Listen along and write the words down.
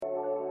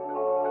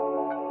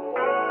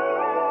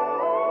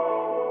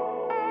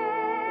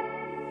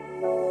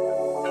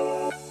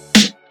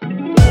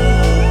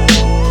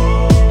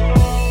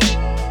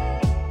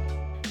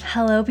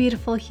Hello,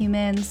 beautiful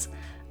humans.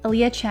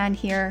 Aaliyah Chan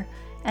here,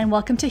 and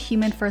welcome to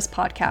Human First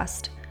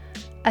Podcast,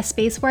 a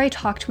space where I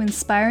talk to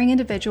inspiring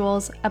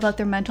individuals about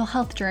their mental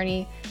health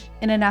journey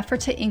in an effort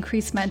to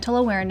increase mental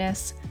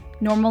awareness,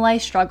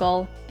 normalize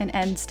struggle, and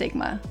end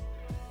stigma.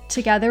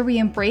 Together, we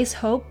embrace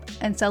hope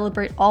and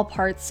celebrate all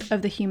parts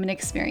of the human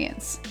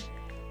experience.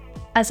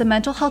 As a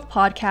mental health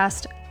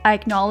podcast, I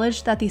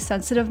acknowledge that these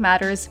sensitive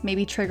matters may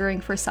be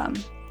triggering for some.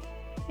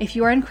 If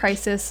you are in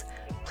crisis,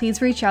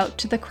 please reach out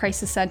to the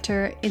crisis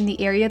center in the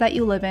area that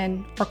you live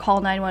in or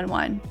call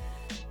 911.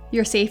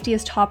 Your safety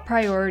is top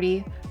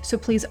priority, so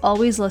please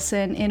always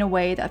listen in a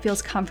way that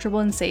feels comfortable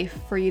and safe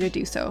for you to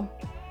do so.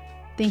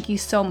 Thank you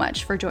so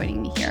much for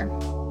joining me here.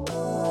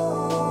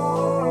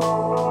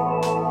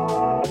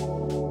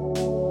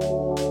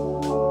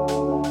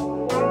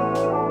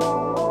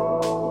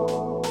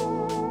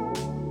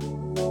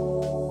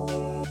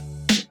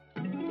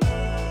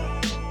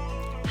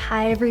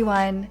 Hi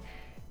everyone.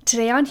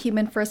 Today on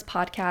Human First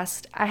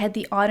Podcast, I had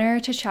the honor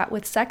to chat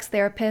with sex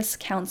therapist,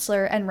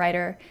 counselor, and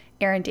writer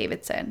Erin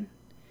Davidson.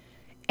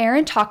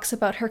 Erin talks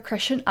about her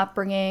Christian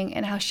upbringing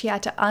and how she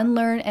had to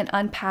unlearn and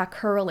unpack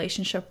her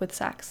relationship with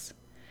sex.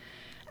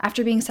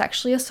 After being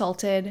sexually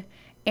assaulted,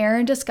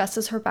 Erin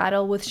discusses her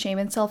battle with shame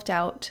and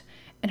self-doubt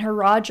and her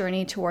raw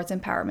journey towards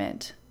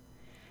empowerment.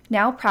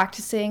 Now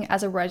practicing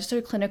as a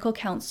registered clinical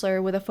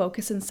counselor with a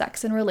focus in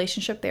sex and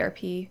relationship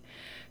therapy,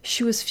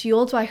 she was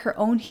fueled by her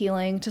own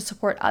healing to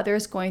support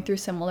others going through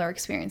similar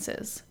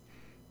experiences.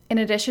 In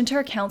addition to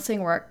her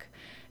counseling work,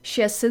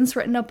 she has since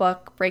written a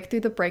book,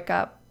 Breakthrough the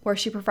Breakup, where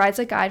she provides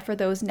a guide for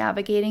those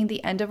navigating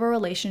the end of a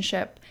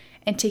relationship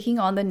and taking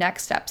on the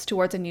next steps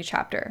towards a new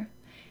chapter.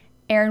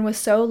 Erin was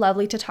so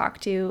lovely to talk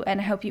to,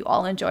 and I hope you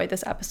all enjoyed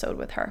this episode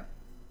with her.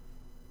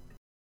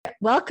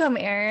 Welcome,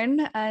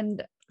 Erin,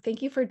 and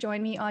thank you for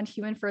joining me on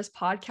Human First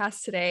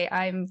Podcast today.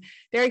 I'm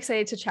very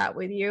excited to chat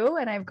with you,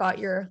 and I've got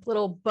your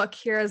little book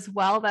here as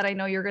well that I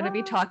know you're going to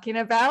be talking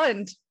about,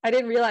 and I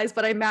didn't realize,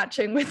 but I'm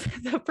matching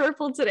with the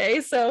purple today,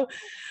 so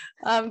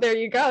there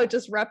you go,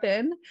 just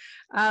repping.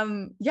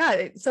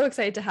 So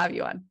excited to have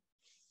you on.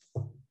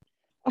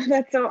 Oh,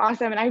 that's so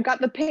awesome. And I've got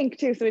the pink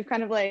too, so we've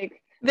kind of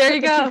like there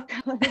you go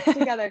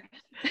together.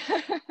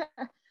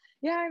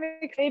 Yeah, I'm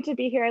excited to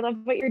be here. I love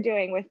what you're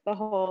doing with the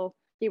whole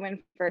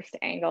human first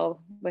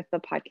angle with the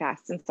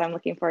podcast, and so I'm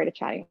looking forward to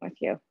chatting with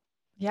you.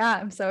 Yeah,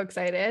 I'm so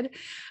excited.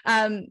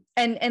 And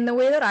the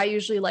way that I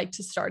usually like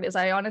to start is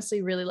I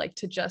honestly really like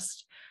to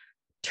just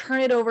turn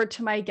it over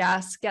to my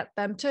guests, get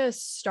them to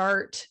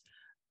start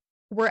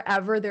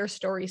wherever their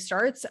story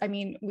starts. I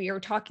mean, we were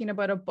talking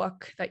about a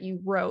book that you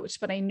wrote,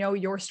 but I know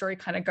your story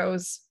kind of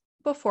goes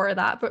before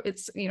that, but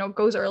it's,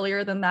 goes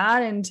earlier than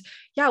that. And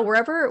yeah,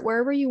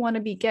 wherever you want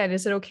to begin,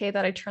 is it okay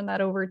that I turn that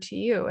over to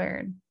you,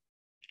 Erin?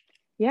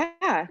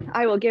 Yeah,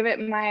 I will give it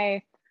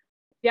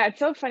it's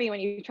so funny when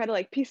you try to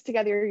like piece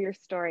together your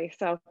story.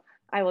 So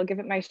I will give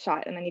it my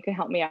shot, and then you can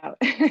help me out.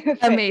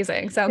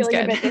 Amazing. Sounds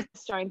good. A bit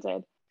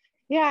disjointed.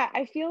 Yeah,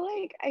 I feel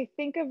like I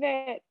think of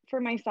it for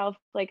myself,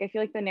 like I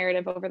feel like the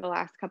narrative over the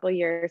last couple of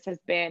years has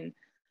been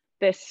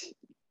this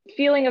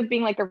feeling of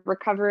being like a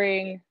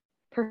recovering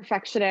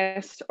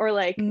perfectionist, or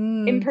like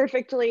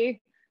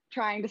imperfectly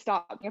trying to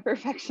stop being a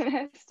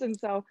perfectionist. And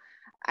so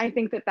I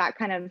think that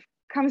kind of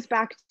comes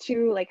back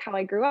to like how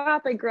I grew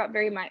up. I grew up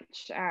very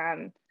much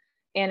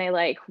in a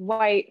like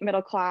white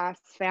middle class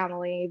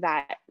family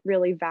that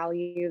really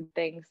valued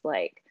things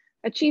like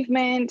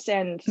achievement,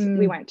 and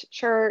we went to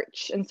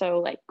church, and so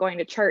like going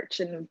to church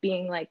and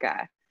being like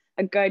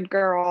a good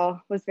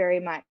girl was very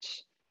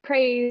much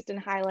praised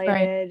and highlighted.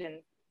 Right. And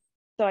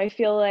so I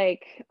feel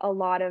like a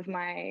lot of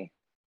my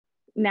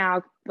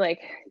now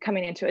like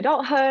coming into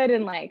adulthood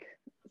and like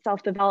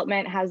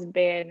self-development has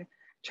been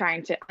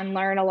trying to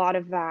unlearn a lot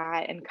of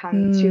that and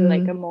come to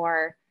like a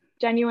more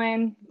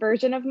genuine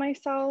version of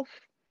myself.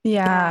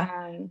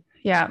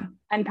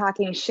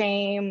 Unpacking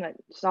shame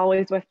that's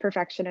always with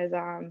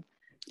perfectionism.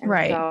 And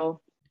right.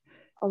 So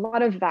a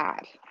lot of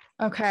that.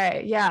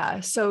 Okay. Yeah.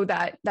 So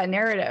that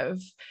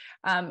narrative,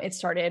 it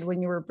started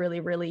when you were really,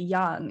 really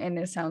young. And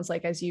it sounds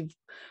like as you've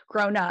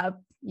grown up,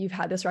 you've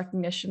had this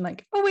recognition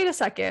like, oh, wait a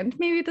second,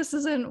 maybe this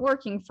isn't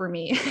working for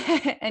me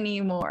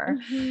anymore.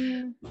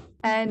 Mm-hmm.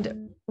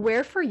 And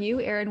where for you,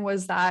 Erin,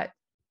 was that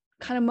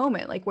kind of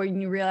moment, like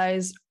when you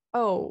realized,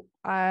 oh,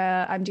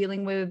 I'm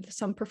dealing with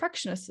some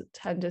perfectionist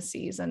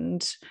tendencies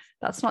and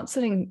that's not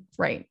sitting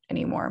right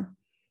anymore?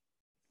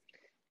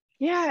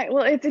 Yeah,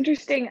 well, it's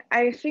interesting.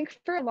 I think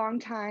for a long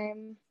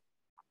time,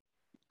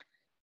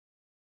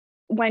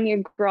 when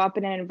you grow up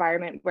in an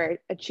environment where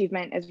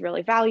achievement is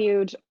really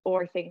valued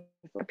or things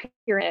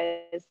appear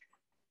is,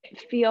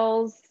 it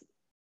feels,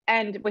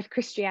 and with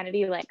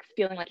Christianity, like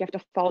feeling like you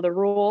have to follow the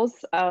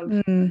rules of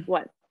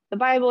what the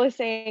Bible is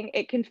saying,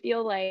 it can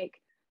feel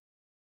like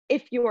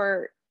if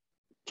you're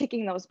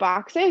ticking those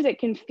boxes, it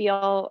can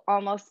feel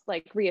almost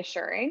like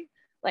reassuring.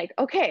 Like,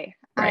 okay,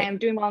 right. I am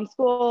doing well in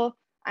school.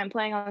 I'm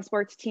playing on a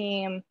sports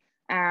team.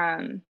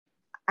 I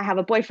have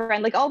a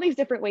boyfriend, like all these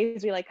different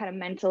ways we like kind of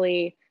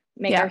mentally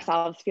make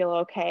ourselves feel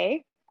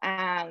okay.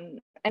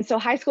 And so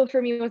high school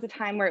for me was a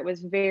time where it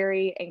was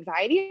very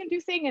anxiety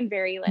inducing and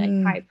very like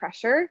high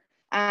pressure.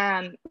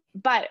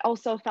 But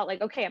also felt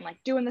like, okay, I'm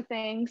like doing the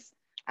things.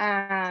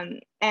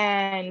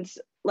 And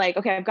like,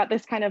 okay, I've got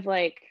this kind of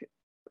like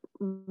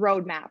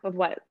roadmap of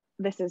what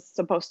this is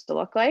supposed to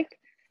look like.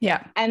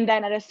 Yeah. And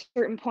then at a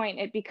certain point,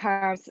 it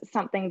becomes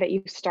something that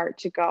you start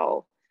to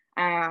go,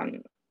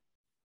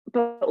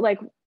 but like,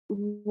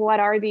 what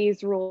are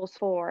these rules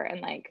for?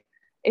 And like,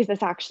 is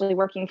this actually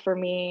working for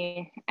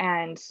me?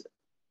 And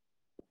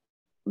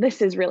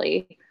this is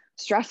really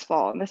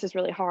stressful and this is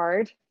really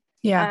hard.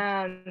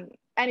 Yeah.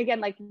 And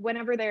again, like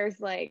whenever there's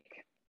like,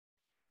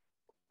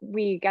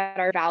 we get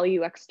our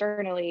value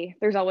externally,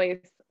 there's always,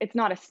 it's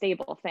not a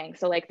stable thing.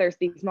 So like there's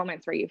these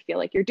moments where you feel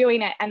like you're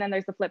doing it, and then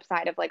there's the flip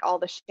side of like all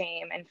the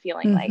shame and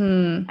feeling like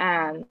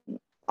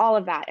all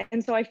of that.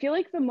 And so I feel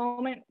like the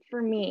moment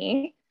for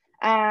me,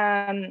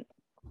 if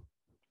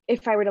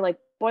I were to like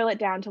boil it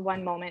down to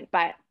one moment,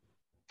 but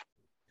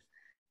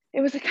it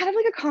was kind of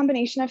like a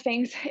combination of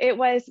things. It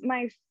was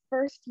my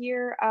first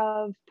year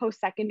of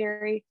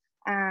post-secondary.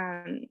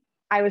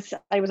 I was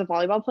a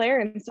volleyball player,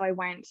 and so I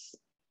went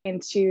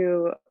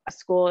into a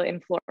school in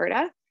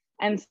Florida.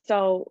 And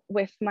so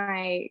with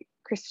my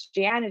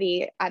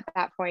Christianity at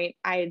that point,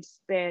 I'd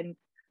been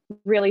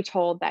really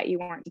told that you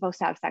weren't supposed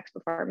to have sex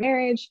before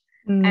marriage.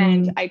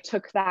 And I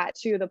took that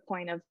to the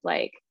point of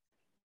like,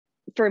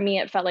 for me,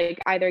 it felt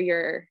like either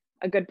you're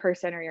a good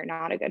person or you're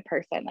not a good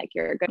person. Like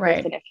you're a good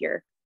person if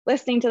you're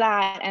listening to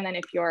that. And then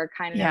if you're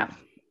kind of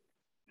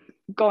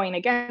going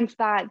against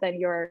that, then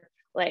you're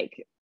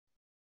like,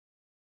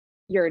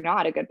 you're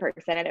not a good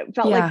person. And it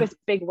felt like this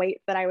big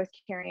weight that I was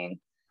carrying.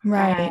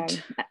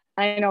 Right.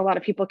 I know a lot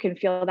of people can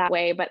feel that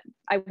way, but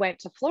I went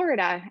to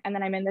Florida, and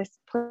then I'm in this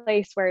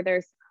place where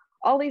there's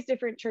all these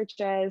different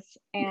churches,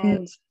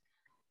 and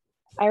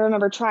I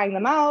remember trying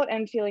them out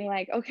and feeling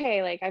like,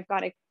 okay, like I've got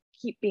to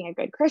keep being a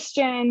good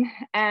Christian,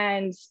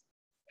 and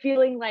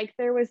feeling like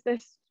there was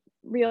this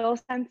real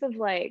sense of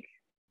like,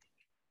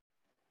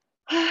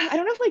 I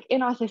don't know if like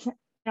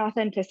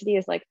inauthenticity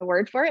is like the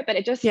word for it, but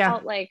it just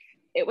felt like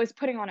it was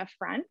putting on a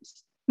front.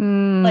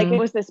 Like it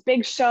was this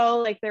big show,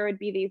 like there would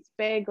be these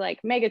big like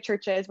mega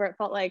churches where it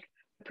felt like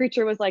the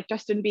preacher was like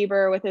Justin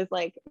Bieber with his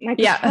like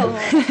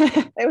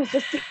microphone. It was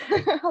just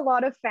a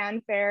lot of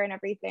fanfare and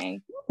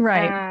everything.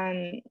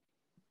 Right.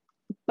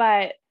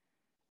 But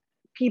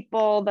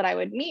people that I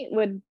would meet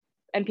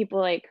and people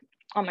like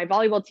on my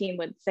volleyball team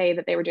would say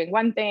that they were doing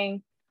one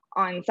thing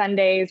on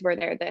Sundays, where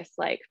they're this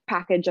like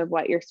package of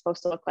what you're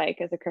supposed to look like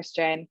as a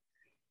Christian,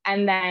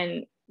 and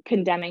then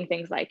condemning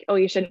things like, oh,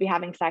 you shouldn't be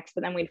having sex.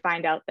 But then we'd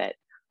find out that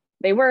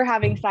they were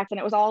having sex, and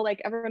it was all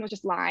like everyone was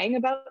just lying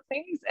about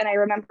things. And I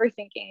remember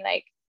thinking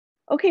like,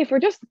 okay, if we're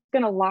just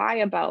gonna lie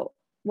about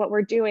what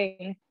we're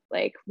doing,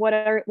 like what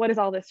is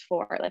all this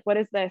for? Like what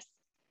is this?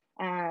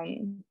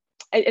 And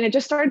it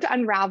just started to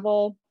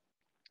unravel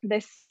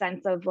this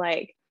sense of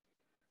like,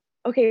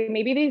 okay,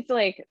 maybe these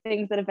like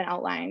things that have been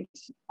outlined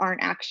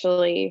aren't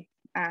actually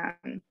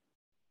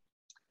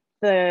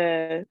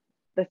the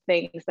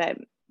things that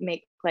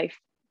make life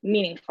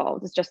meaningful.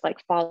 It's just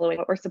like following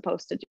what we're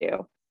supposed to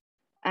do.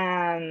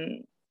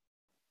 And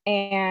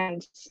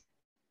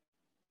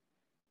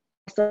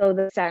also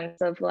the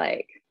sense of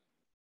like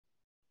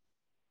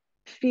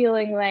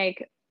feeling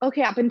like,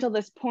 okay, up until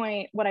this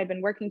point, what I've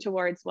been working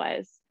towards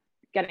was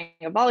getting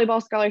a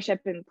volleyball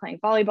scholarship and playing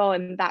volleyball.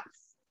 And that's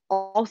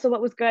also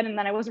what was good. And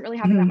then I wasn't really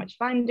having that much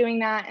fun doing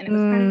that. And it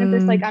was kind of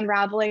this like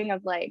unraveling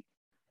of like,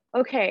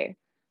 okay,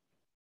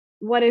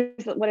 what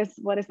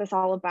is this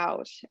all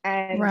about?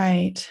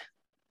 And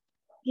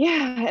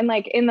yeah, and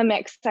like in the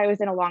mix, I was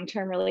in a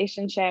long-term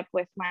relationship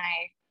with my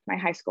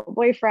high school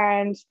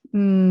boyfriend,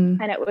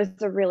 and it was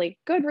a really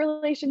good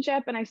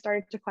relationship. And I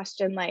started to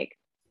question like,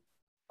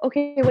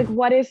 okay, like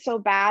what is so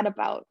bad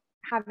about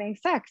having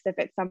sex if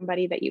it's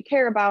somebody that you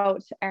care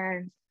about?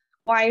 And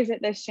why is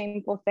it this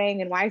shameful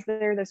thing? And why is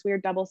there this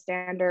weird double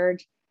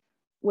standard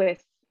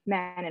with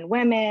men and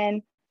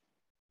women?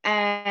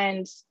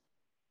 And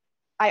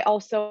I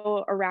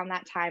also, around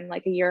that time,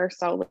 like a year or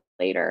so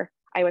later,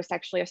 I was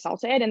sexually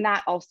assaulted. And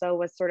that also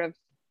was sort of,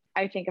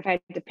 I think if I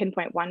had to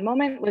pinpoint one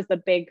moment, was the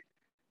big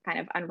kind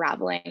of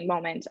unraveling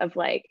moment of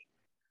like,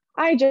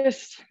 I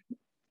just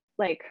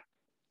like,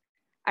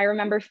 I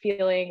remember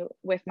feeling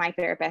with my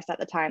therapist at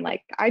the time,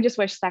 like, I just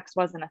wish sex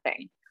wasn't a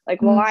thing.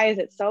 Like, why is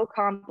it so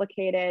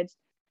complicated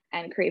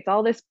and creates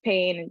all this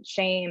pain and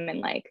shame? And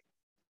like,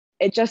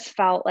 it just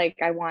felt like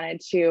I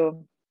wanted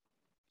to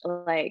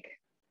like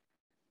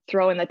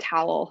throw in the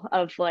towel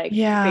of like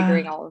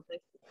figuring all of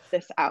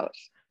this out.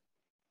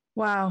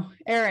 Wow,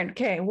 Erin.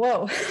 Okay.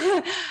 Whoa.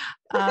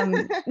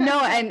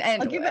 No, and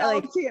I'll give it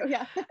like, all to you.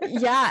 Yeah.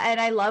 Yeah. And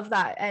I love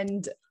that.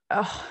 And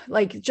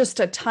like just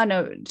a ton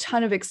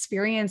of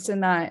experience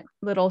in that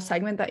little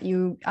segment that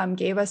you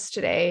gave us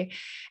today.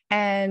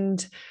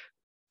 And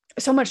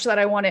so much that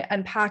I want to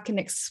unpack and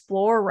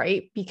explore,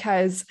 right?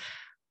 Because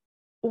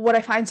what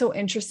I find so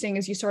interesting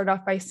is you started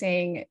off by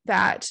saying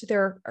that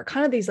there are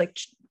kind of these like,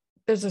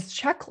 there's this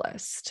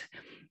checklist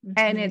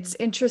And it's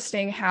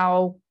interesting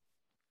how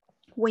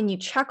when you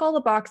check all the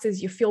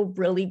boxes, you feel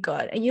really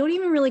good and you don't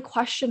even really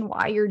question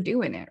why you're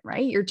doing it,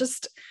 right? You're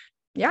just,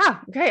 yeah,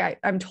 okay,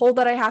 I'm told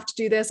that I have to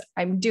do this.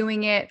 I'm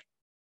doing it.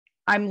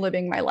 I'm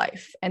living my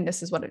life. And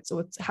this is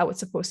how it's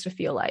supposed to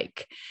feel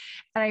like.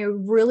 And I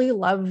really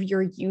love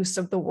your use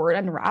of the word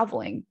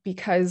unraveling,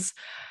 because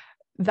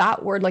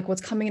that word, like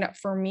what's coming up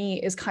for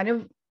me is kind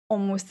of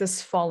almost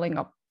this falling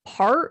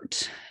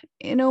apart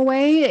in a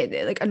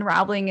way, like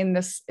unraveling in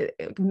this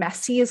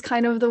messy is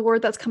kind of the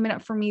word that's coming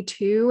up for me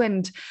too.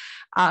 And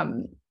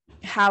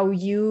how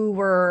you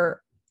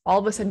were all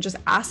of a sudden just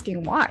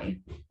asking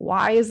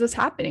why is this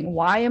happening?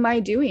 Why am I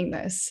doing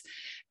this?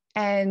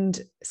 And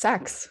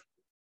sex.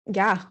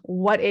 Yeah.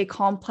 What a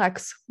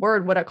complex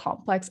word, what a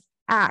complex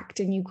act.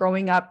 And you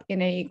growing up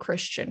in a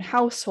Christian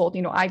household,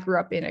 I grew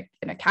up in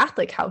a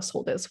Catholic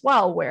household as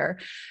well, where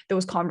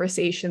those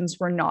conversations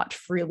were not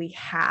freely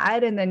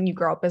had. And then you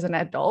grow up as an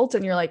adult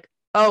and you're like,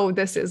 oh,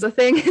 this is a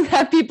thing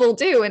that people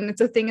do. And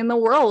it's a thing in the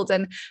world.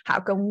 And how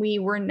come we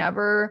didn't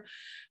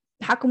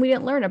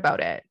learn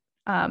about it?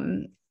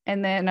 And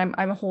then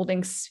I'm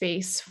holding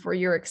space for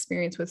your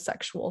experience with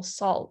sexual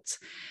assault.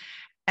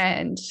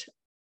 And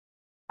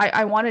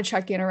I want to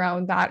check in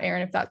around that,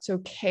 Erin, if that's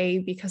okay,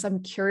 because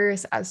I'm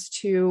curious as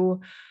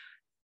to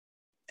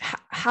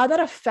how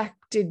that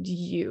affected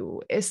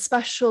you,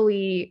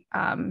 especially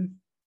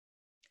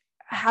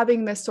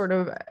having this sort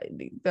of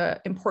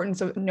the importance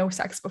of no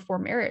sex before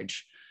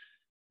marriage.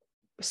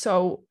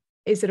 So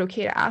is it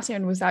okay to ask,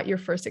 Erin, was that your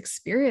first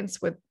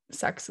experience with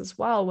sex as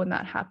well when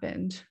that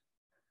happened?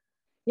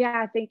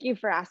 Yeah, thank you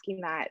for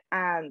asking that.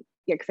 Yeah,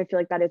 because I feel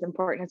like that is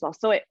important as well.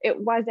 So it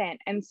wasn't.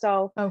 And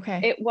so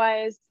okay.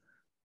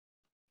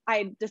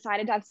 I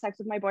decided to have sex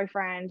with my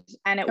boyfriend,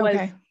 and it was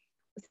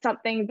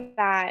something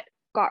that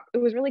it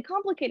was really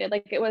complicated.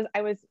 Like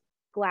I was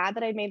glad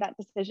that I made that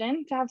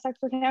decision to have sex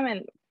with him.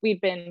 And we'd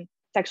been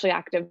sexually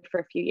active for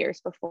a few years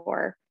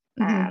before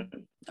the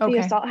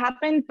assault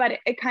happened, but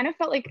it kind of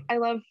felt like, I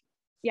love,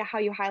 how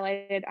you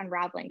highlighted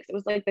unraveling. Cause it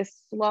was like this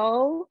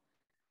slow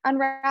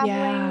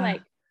unraveling,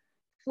 like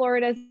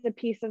Florida's a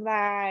piece of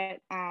that.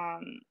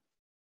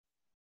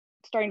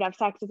 Starting to have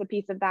sex is a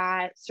piece of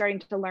that, starting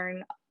to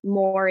learn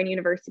more in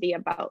university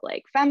about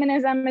like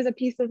feminism is a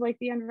piece of like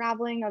the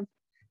unraveling of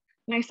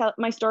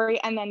my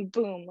story. And then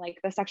boom, like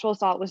the sexual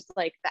assault was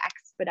like the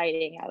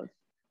expediting of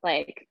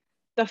like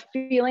the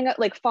feeling of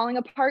like falling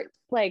apart,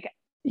 like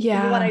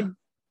what I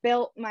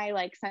built my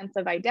like sense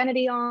of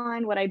identity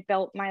on, what I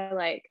built my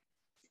like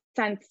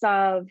sense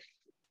of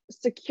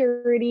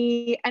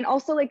security, and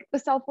also like the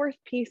self-worth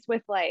piece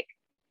with like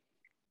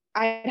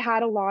I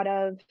had a lot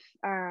of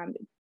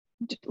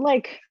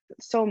like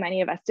so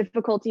many of us,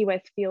 difficulty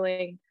with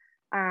feeling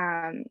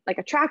like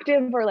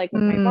attractive or like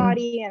with my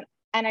body.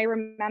 And I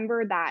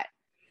remember that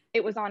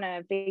it was on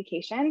a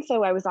vacation.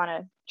 So I was on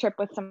a trip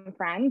with some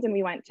friends and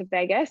we went to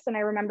Vegas, and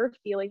I remember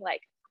feeling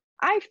like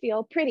I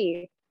feel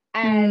pretty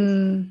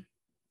and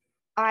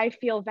I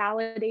feel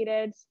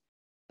validated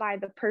by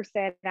the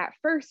person at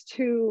first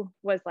who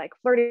was like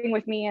flirting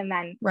with me and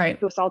then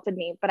who assaulted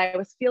me. But I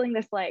was feeling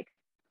this like,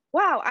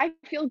 wow, I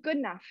feel good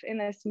enough in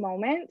this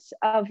moment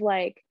of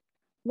like,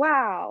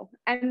 wow.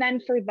 And then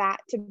for that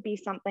to be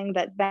something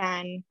that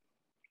then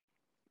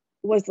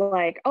was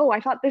like, oh, I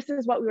thought this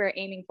is what we were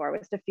aiming for,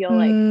 was to feel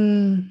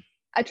like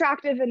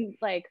attractive and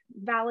like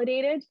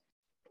validated,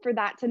 for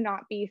that to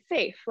not be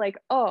safe. Like,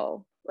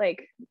 oh,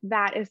 like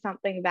that is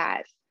something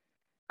that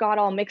got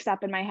all mixed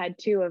up in my head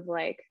too, of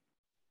like,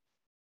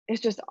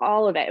 it's just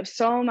all of it. It was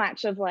so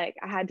much of like,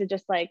 I had to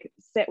just like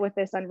sit with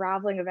this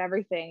unraveling of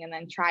everything and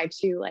then try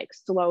to like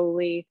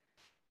slowly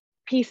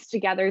piece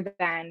together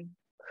then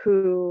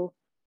who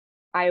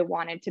I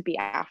wanted to be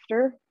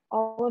after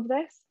all of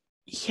this.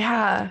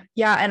 Yeah.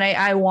 And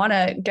I want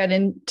to get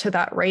into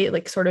that, right?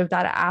 Like sort of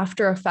that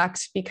after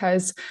effect,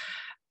 because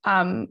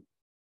I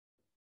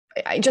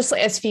just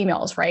as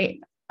females, right?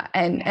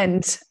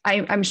 And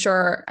I'm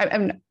sure,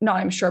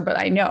 but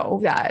I know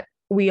that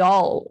we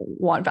all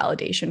want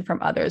validation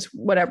from others,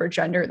 whatever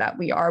gender that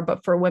we are.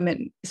 But for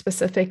women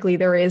specifically,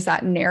 there is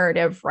that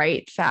narrative,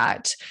 right?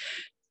 That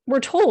we're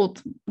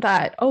told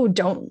that, oh,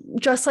 don't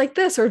dress like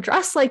this or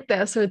dress like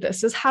this, or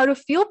this is how to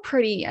feel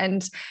pretty.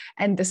 And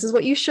this is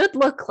what you should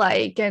look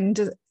like.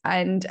 And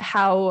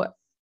how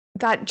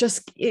that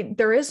just,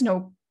 there is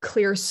no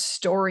clear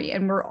story.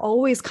 And we're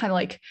always kind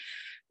of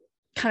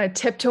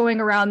tiptoeing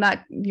around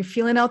that, you're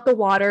feeling out the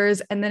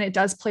waters. And then it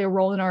does play a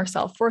role in our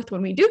self-worth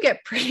when we do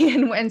get pretty.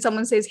 And when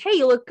someone says, hey,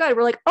 you look good,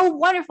 we're like, oh,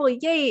 wonderful.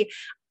 Yay.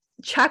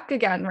 Check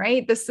again,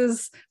 right? This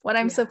is what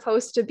I'm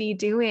supposed to be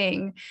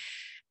doing.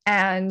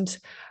 And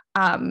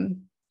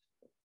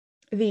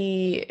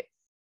the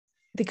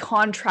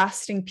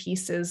contrasting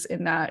pieces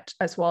in that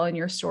as well in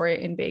your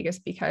story in Vegas,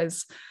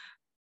 because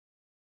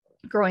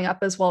growing up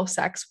as well,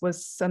 sex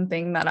was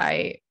something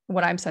that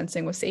what I'm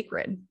sensing was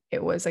sacred.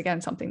 It was,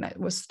 again, something that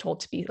was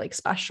told to be like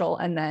special.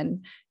 And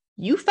then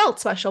you felt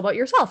special about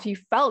yourself. You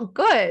felt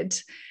good.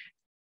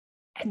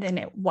 And then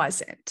it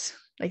wasn't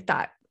like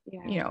that.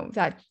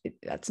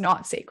 that's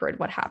not sacred,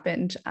 what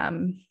happened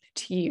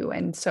to you.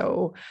 And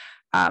so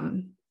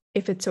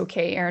if it's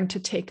okay, Erin, to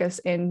take us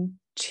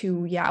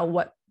into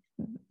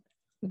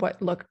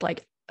what looked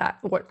like that,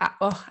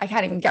 I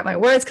can't even get my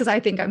words because I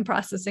think I'm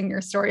processing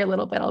your story a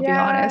little bit, I'll be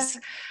honest.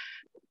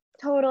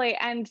 Totally.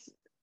 And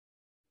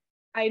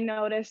I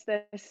noticed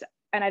this,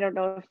 and I don't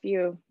know if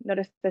you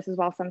notice this as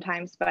well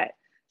sometimes, but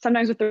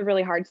sometimes with the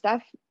really hard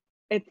stuff,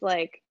 it's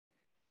like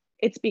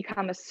it's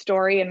become a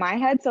story in my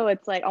head. So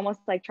it's like almost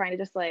like trying to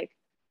just like,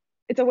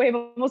 it's a way of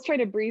almost trying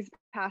to breeze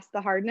past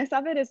the hardness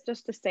of it, is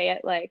just to say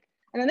it like,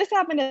 and then this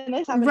happened and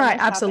this happened. Right. And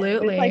this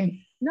Absolutely. Happened. It's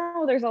like,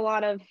 no, there's a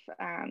lot of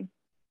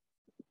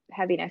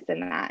heaviness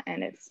in that.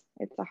 And it's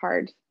a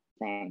hard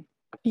thing.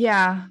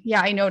 Yeah.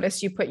 I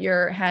noticed you put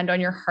your hand on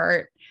your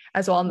heart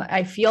as well. And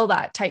I feel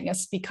that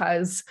tightness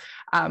because,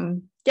 I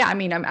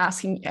mean,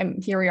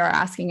 here we are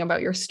asking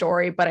about your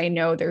story, but I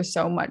know there's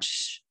so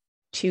much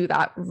to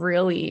that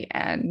really.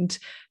 And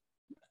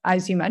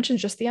as you mentioned,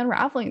 just the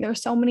unraveling,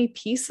 there's so many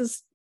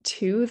pieces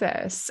to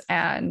this.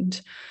 And,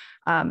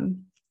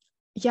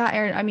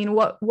 Erin, I mean,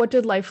 what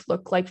did life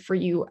look like for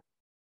you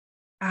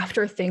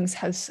after things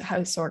has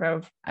sort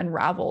of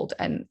unraveled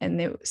and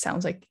it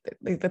sounds like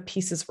the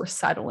pieces were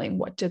settling?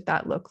 What did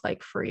that look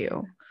like for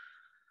you?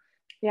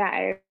 Yeah,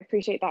 I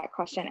appreciate that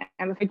question.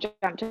 And if I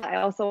jump to that, I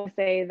also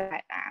say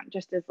that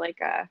just as like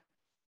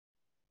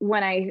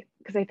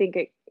because I think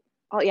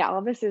all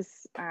of this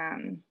is,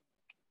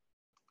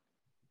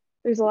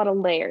 there's a lot of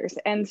layers.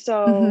 And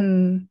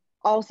so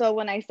also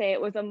when I say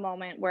it was a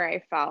moment where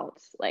I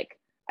felt like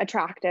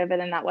attractive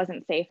and then that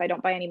wasn't safe, I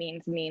don't by any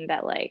means mean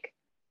that like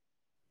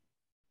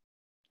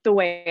the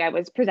way I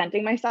was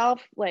presenting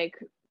myself like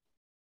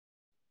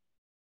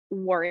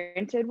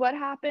warranted what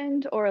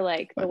happened, or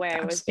like the way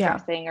I was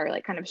dressing or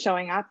like kind of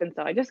showing up. And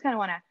so I just kind of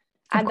want to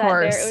add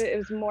that there. It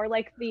was more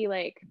like the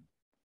like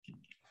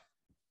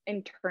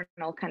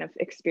internal kind of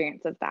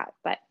experience of that.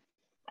 But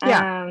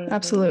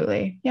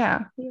absolutely.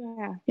 Yeah.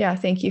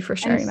 Thank you for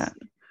sharing that.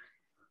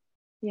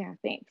 Yeah,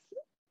 thanks.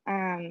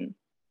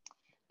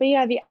 But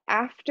yeah, the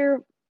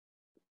after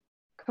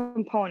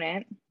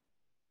component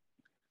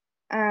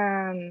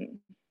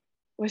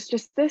was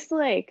just this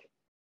like,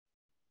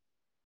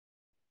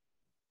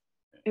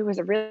 it was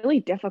a really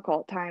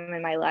difficult time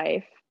in my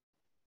life.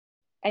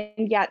 And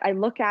yet I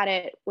look at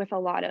it with a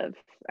lot of,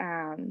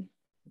 I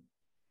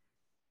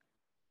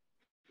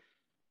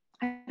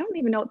don't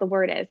even know what the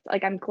word is.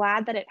 Like, I'm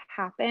glad that it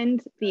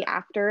happened, the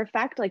after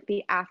effect, like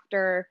the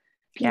after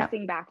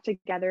piecing back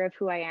together of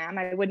who I am.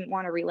 I wouldn't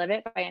want to relive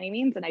it by any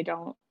means. And I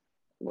don't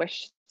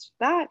wish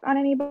that on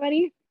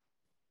anybody.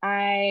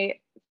 I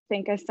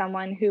think as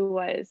someone who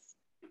was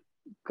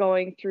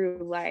going through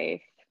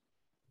life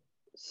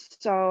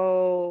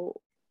so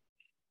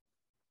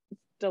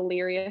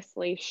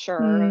deliriously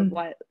sure of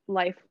what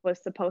life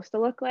was supposed to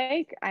look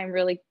like, I'm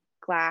really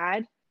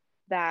glad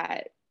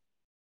that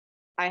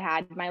I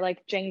had my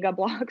like Jenga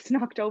blocks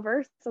knocked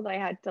over so that I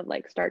had to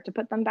like start to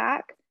put them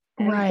back.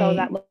 And so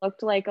that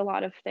looked like a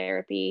lot of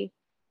therapy.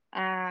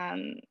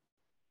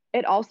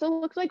 It also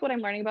looked like what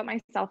I'm learning about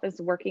myself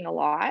is working a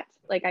lot.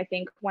 Like, I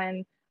think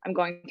when I'm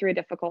going through a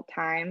difficult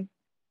time,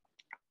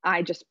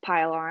 I just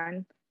pile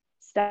on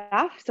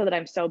stuff so that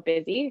I'm so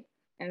busy.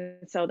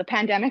 And so the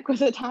pandemic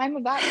was a time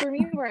of that for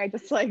me where I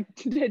just like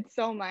did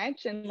so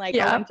much and like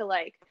go into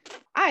like,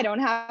 I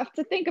don't have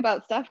to think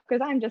about stuff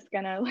because I'm just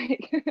gonna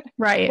like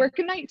work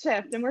a night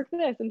shift and work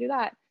this and do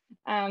that.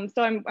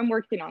 So I'm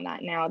working on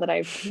that now that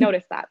I've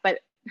noticed that, but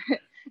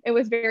it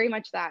was very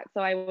much that.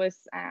 So I was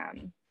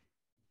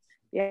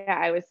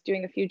I was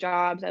doing a few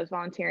jobs, I was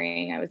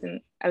volunteering, I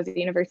was a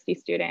university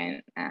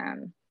student,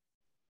 and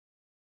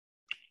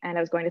I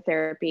was going to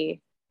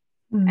therapy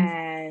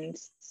and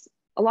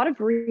a lot of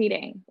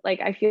reading.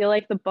 Like, I feel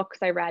like the books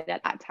I read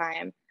at that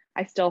time,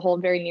 I still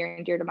hold very near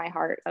and dear to my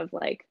heart. Of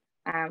like,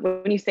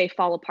 when you say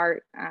fall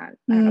apart, I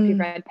don't know if you've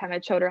read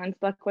Pema Chodron's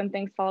book, When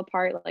Things Fall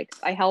Apart. Like,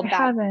 I held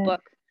that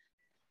book.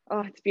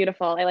 Oh, it's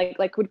beautiful. I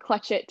like would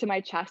clutch it to my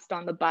chest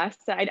on the bus.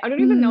 I don't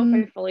even know if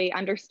I fully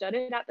understood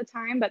it at the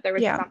time, but there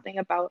was something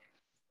about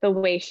the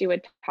way she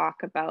would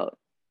talk about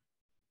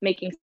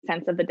making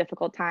sense of the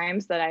difficult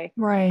times that I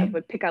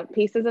would pick out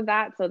pieces of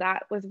that. So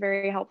that was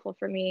very helpful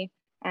for me.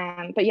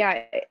 But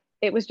yeah,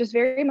 it was just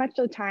very much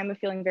a time of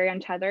feeling very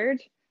untethered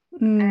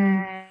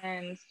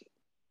and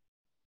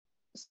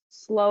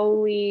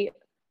slowly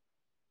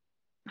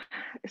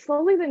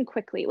then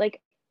quickly.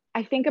 Like,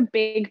 I think a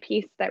big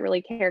piece that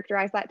really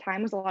characterized that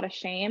time was a lot of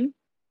shame,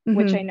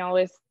 which I know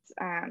is,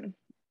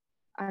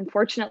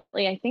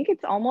 unfortunately, I think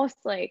it's almost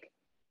like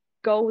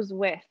goes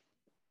with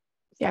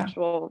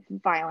sexual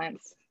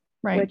violence,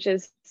 which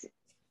is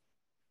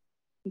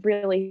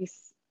really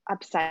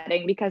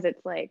upsetting because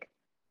it's like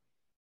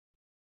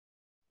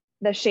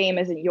the shame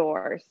isn't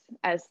yours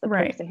as the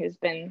person who's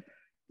been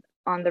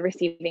on the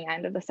receiving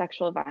end of the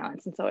sexual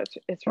violence. And so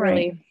it's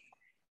really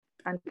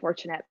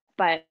unfortunate,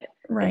 but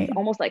it's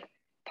almost like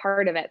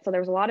part of it. So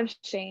there was a lot of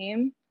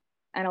shame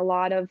and a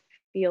lot of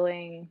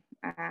feeling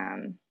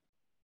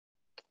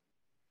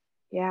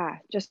yeah,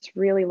 just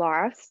really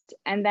lost.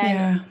 And then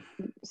Yeah.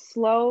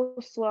 slow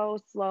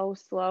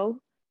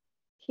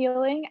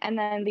healing. And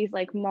then these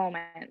like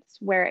moments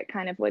where it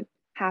kind of would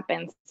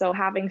happen. So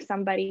having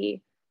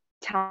somebody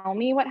tell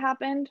me what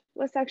happened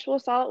with sexual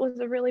assault was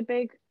a really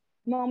big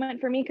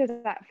moment for me, because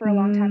that for a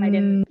long time I Mm,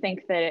 didn't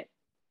think that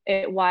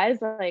it was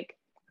like,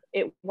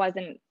 it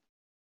wasn't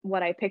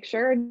what I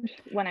pictured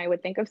when I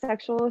would think of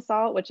sexual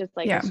assault, which is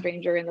like a yeah.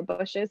 stranger in the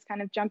bushes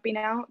kind of jumping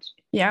out.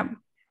 Yeah.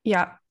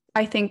 Yeah.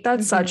 I think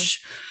that's Mm-hmm.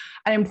 such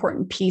an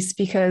important piece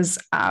because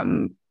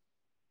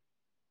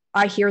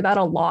I hear that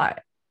a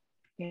lot,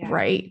 Yeah.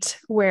 right?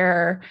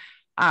 Where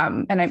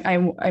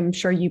and I'm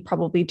sure you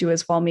probably do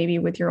as well, maybe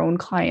with your own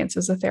clients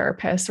as a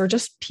therapist or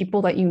just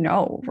people that you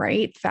know,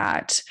 right?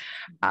 That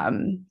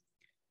um,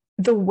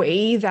 the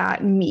way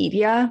that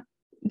media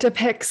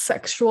depicts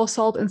sexual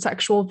assault and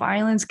sexual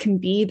violence can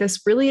be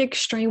this really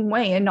extreme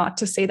way, and not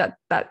to say that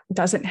that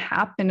doesn't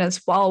happen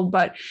as well,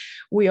 but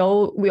we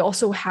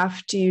also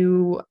have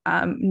to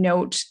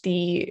note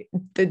the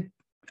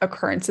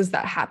occurrences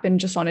that happen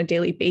just on a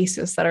daily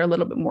basis that are a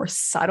little bit more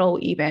subtle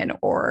even,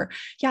 or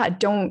yeah,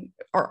 don't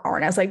or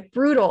aren't as like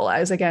brutal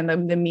as again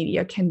the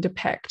media can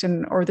depict,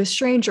 and or the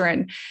stranger,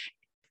 and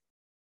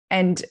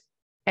and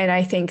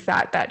I think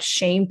that that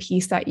shame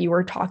piece that you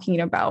were talking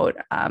about,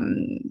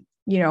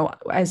 you know,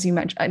 as you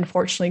mentioned,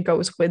 unfortunately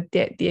goes with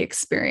the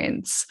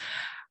experience.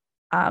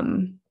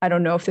 I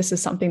don't know if this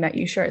is something that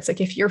you share. It's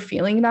like if you're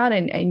feeling that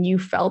and you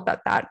felt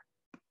that that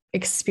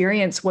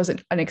experience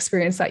wasn't an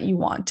experience that you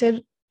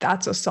wanted,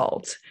 that's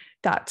assault.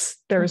 That's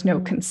there's no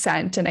Mm-hmm.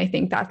 consent, and I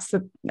think that's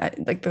the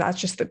like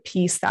that's just the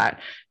piece that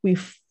we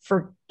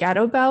forget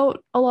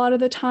about a lot of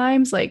the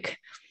times. Like,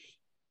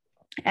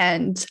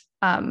 and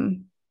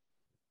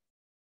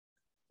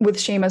with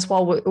shame as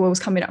well, what was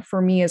coming up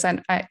for me is,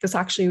 and this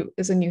actually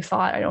is a new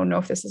thought. I don't know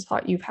if this is a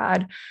thought you've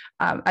had.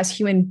 As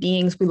human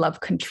beings, we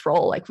love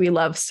control, like we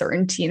love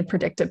certainty and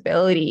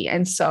predictability.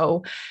 And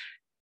so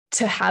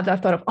to have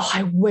that thought of, oh,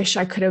 I wish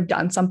I could have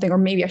done something, or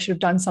maybe I should have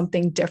done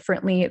something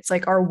differently. It's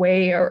like our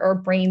way, our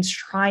brains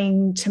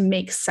trying to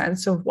make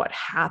sense of what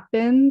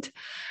happened.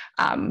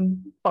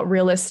 But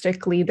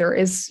realistically, there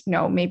is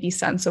no maybe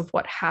sense of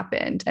what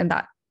happened. And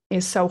that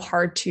is so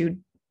hard to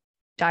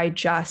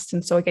digest.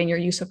 And so again, your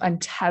use of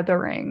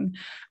untethering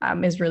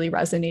is really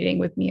resonating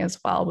with me as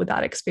well with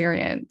that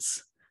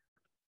experience.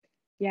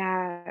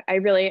 Yeah, I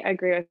really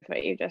agree with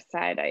what you just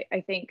said.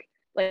 I think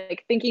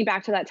like thinking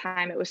back to that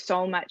time, it was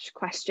so much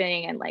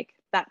questioning and like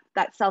that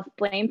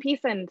self-blame piece,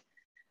 and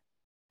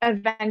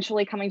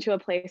eventually coming to a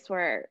place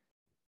where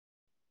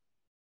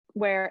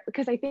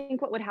because I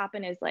think what would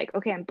happen is like,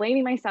 okay, I'm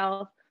blaming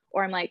myself,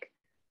 or I'm like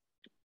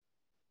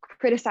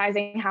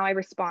criticizing how I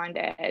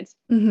responded.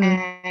 Mm-hmm.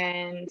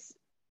 And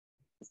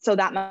so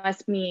that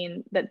must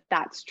mean that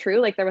that's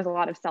true. Like there was a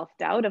lot of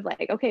self-doubt of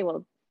like, okay,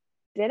 well,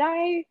 did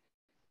I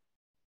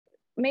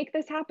make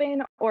this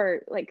happen,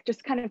 or like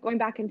just kind of going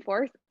back and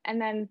forth, and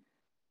then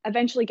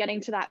eventually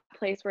getting to that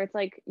place where it's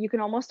like you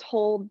can almost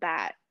hold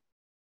that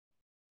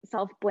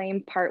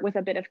self-blame part with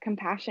a bit of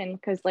compassion,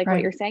 because like what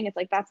Right. you're saying, it's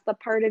like that's the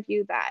part of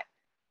you that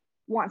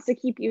wants to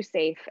keep you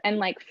safe and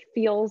like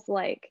feels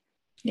like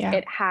Yeah.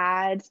 it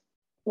had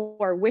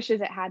or wishes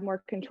it had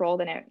more control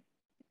than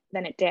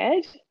it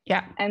did.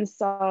 Yeah. And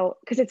so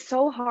because it's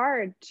so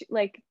hard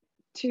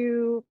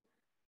to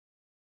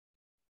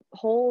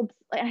hold,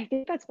 like, I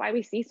think that's why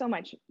we see so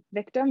much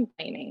victim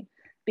blaming,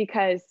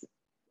 because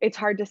it's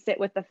hard to sit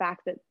with the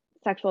fact that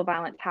sexual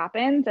violence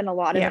happens, and a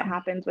lot of it Yeah.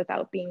 happens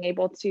without being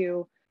able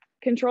to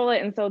control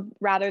it. And so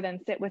rather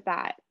than sit with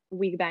that,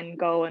 we then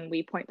go and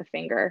we point the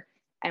finger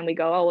and we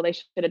go, oh well, they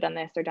should have done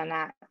this or done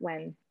that,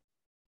 when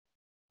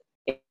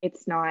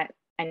it's not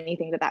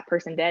anything that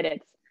person did.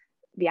 It's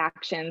the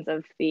actions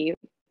of the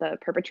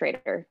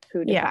perpetrator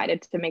who Yeah.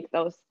 decided to make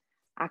those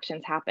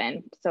actions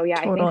happen. So yeah,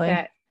 I think Totally.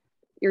 that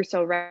you're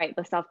so right.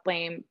 The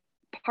self-blame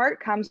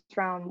part comes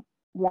from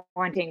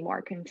wanting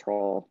more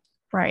control.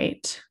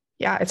 Right.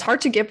 Yeah. It's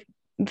hard to give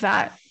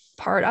that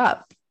part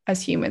up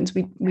as humans.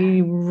 Yeah.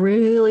 We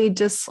really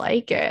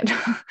dislike it.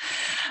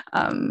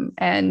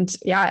 And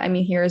yeah, I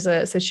mean, here's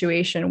a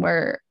situation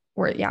where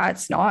yeah,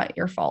 it's not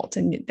your fault,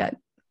 and that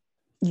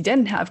you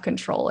didn't have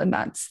control, and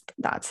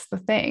that's the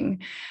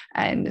thing.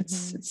 And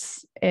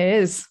Mm-hmm. it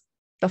is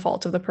the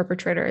fault of the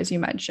perpetrator, as you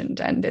mentioned,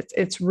 and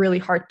it's really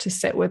hard to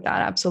sit with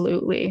that.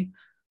 Absolutely.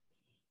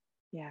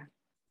 Yeah.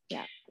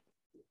 Yeah.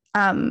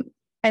 um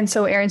and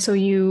so Erin, so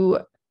you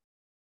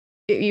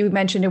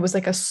mentioned it was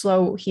like a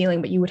slow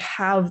healing, but you would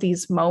have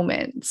these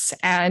moments.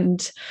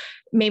 And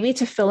maybe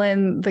to fill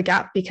in the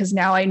gap, because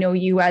now I know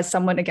you as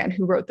someone again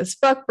who wrote this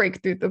book,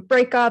 Break Through the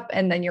Breakup,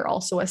 and then you're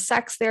also a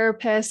sex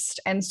therapist.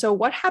 And so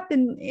what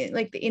happened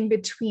like in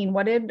between?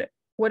 What did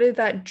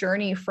that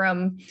journey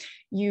from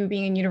you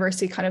being in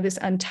university, kind of this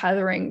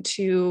untethering,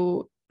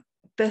 to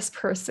this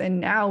person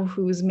now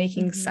who's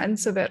making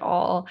sense Mm-hmm. of it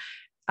all,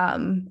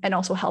 and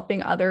also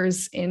helping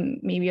others in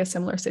maybe a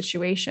similar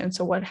situation?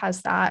 So what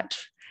has that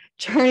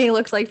journey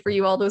looked like for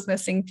you, all those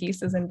missing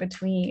pieces in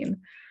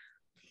between?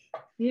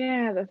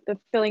 Yeah, the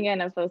filling in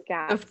of those The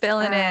gaps.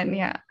 filling in,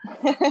 yeah.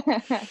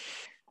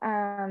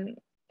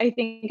 I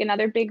think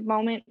another big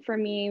moment for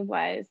me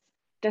was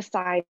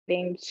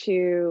deciding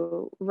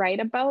to write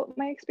about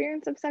my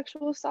experience of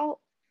sexual assault.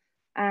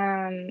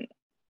 Um,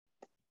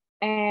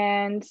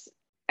 and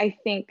I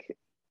think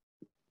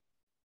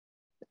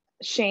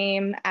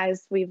shame,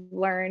 as we've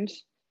learned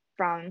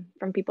from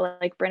people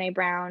like Brene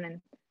Brown,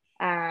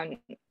 and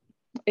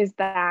is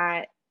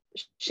that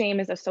shame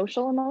is a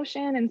social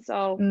emotion. And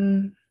so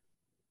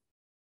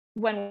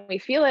when we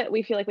feel it,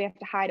 we feel like we have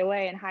to hide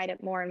away and hide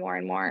it more and more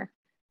and more.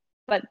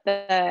 But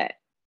the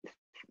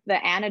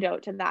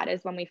antidote to that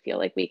is when we feel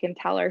like we can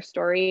tell our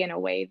story in a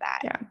way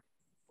that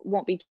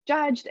won't be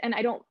judged. And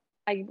I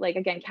like,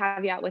 again,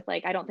 caveat with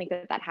like, I don't think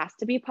that has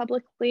to be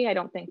publicly. I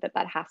don't think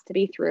that has to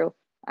be through,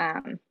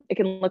 it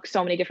can look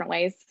so many different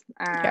ways.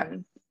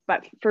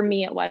 But for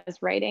me, it was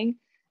writing.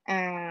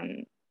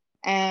 And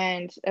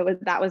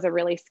that was a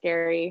really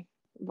scary,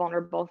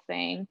 vulnerable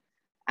thing.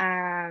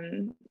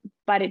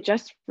 But it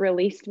just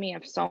released me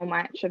of so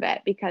much of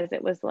it, because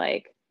it was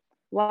like,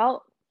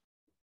 well,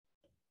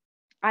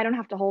 I don't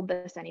have to hold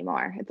this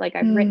anymore. It's like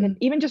I've written it,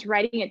 even just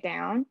writing it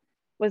down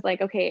was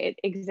like, okay, it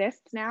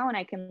exists now and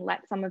I can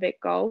let some of it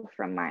go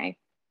from my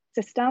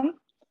system.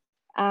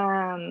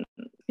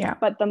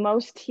 But the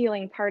most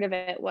healing part of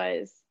it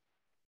was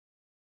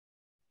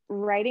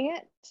writing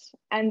it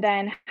and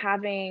then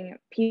having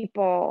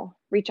people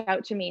reach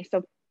out to me.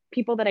 So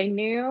people that I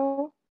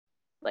knew,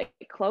 like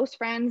close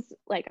friends,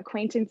 like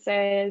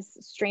acquaintances,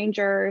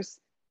 strangers,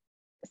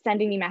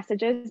 sending me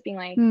messages being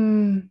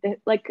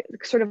like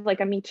sort of like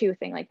a Me Too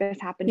thing, like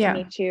this happened to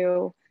me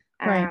too,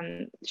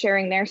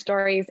 sharing their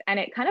stories. And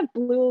it kind of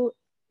blew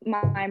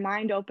my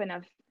mind open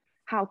of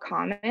how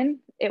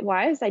common it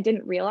was. I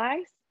didn't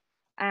realize.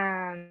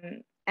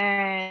 And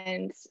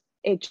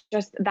it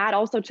just, that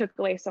also took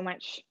away so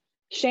much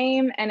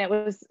shame. And it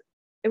was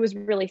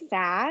really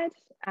sad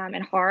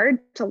and hard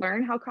to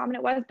learn how common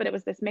it was, but it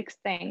was this mixed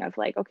thing of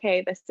like,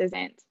 okay,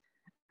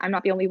 I'm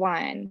not the only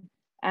one.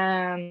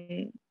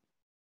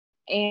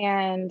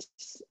 And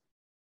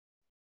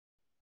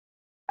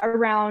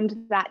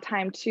around that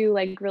time too,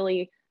 like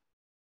really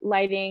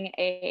lighting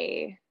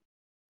a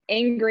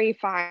angry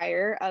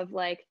fire of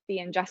like the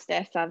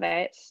injustice of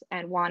it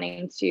and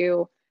wanting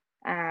to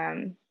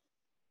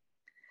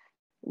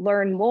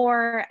learn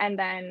more. And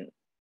then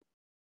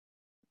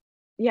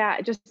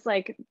just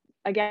like,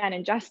 again,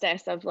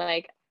 injustice of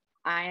like,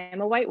 I am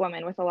a white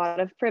woman with a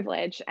lot of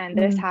privilege and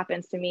this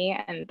happens to me,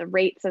 and the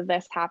rates of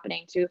this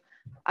happening to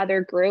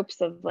other groups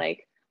of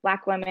like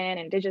Black women,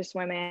 Indigenous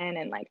women,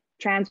 and like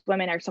trans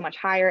women are so much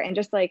higher. And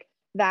just like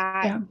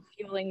that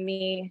fueling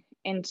me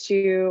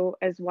into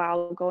as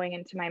well going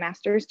into my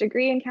master's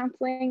degree in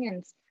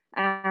counseling,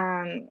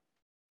 and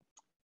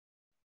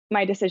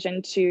my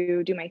decision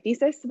to do my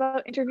thesis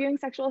about interviewing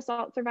sexual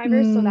assault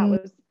survivors. So that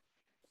was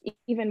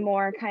even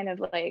more kind of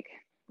like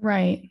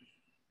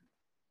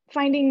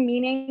finding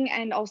meaning,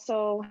 and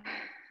also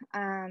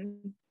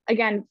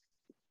again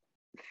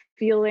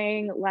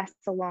feeling less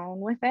alone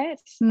with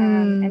it,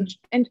 and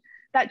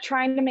that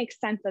trying to make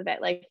sense of it.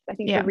 Like I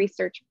think the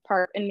research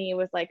part in me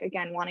was like,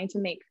 again, wanting to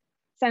make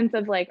sense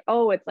of like,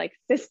 oh, it's like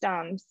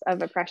systems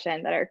of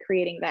oppression that are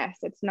creating this.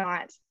 It's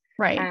not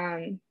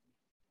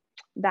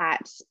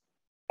that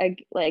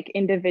like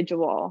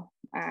individual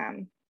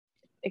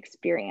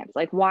experience.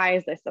 Like, why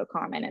is this so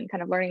common? And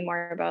kind of learning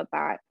more about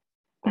that.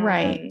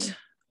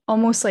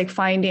 Almost like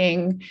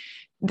finding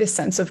this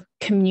sense of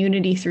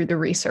community through the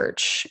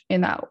research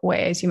in that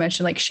way, as you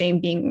mentioned, like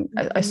shame being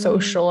a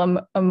social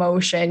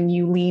emotion,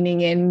 you leaning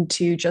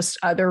into just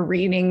other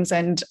readings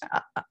and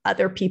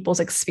other people's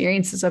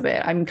experiences of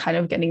it. I'm kind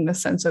of getting the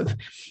sense of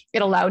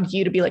it allowed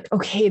you to be like,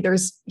 okay,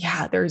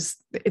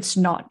 it's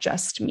not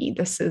just me.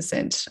 This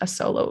isn't a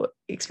solo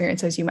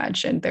experience. As you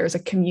mentioned, there's a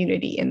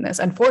community in this,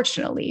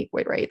 unfortunately,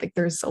 right? Like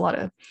there's a lot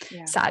of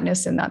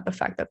sadness in that, the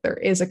fact that there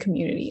is a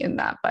community in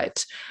that,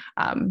 but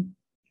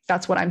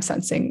that's what I'm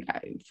sensing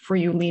for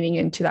you leaning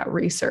into that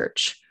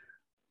research.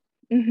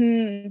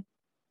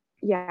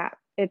 Yeah,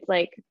 it's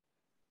like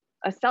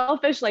a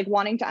selfish, like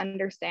wanting to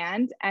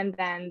understand, and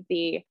then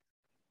the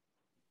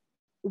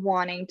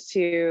wanting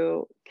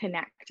to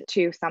connect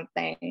to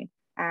something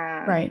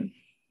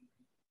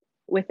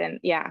within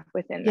that,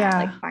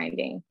 like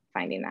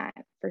finding that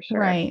for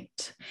sure.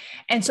 Right.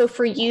 And so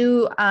for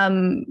you,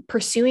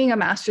 pursuing a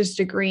master's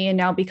degree and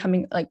now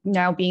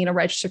being a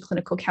registered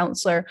clinical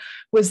counselor,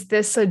 was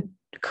this a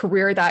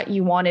career that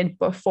you wanted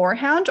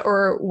beforehand,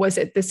 or was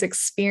it this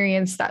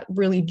experience that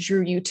really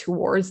drew you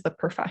towards the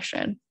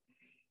profession?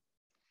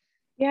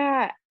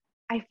 Yeah,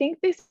 I think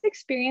this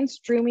experience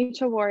drew me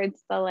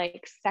towards the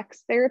like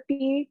sex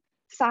therapy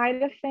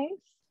side of things.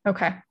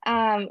 Okay.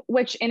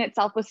 Which in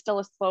itself was still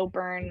a slow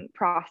burn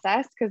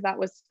process, because that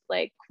was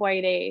like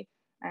quite a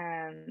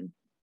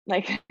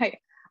like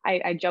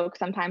I joke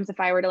sometimes,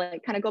 if I were to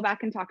like kind of go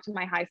back and talk to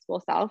my high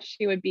school self,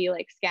 she would be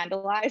like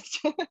scandalized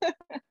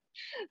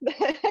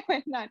that I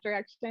went in that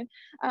direction.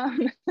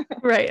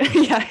 Right.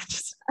 Yeah.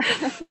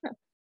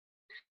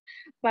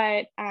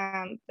 But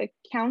the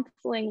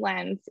counseling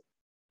lens,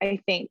 I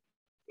think,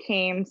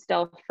 came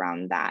still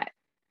from that.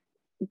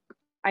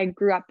 I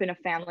grew up in a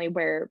family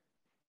where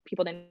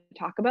people didn't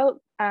talk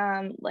about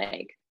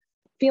like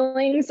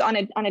feelings on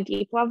a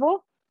deep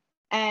level.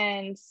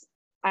 And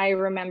I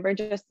remember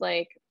just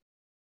like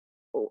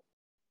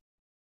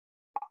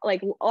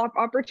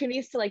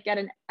opportunities to like get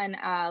an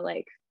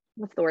like,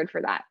 what's the word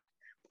for that?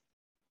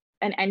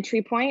 An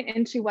entry point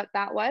into what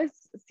that was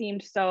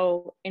seemed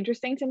so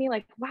interesting to me.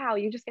 Like, wow,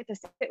 you just get to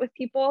sit with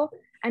people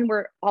and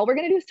we're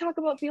gonna do is talk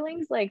about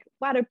feelings. Like,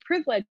 what a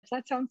privilege.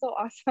 That sounds so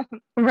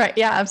awesome. Right.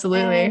 Yeah,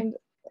 absolutely. And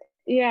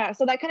yeah,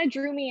 so that kind of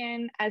drew me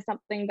in as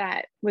something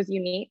that was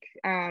unique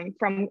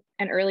from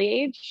an early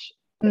age,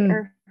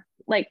 or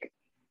like,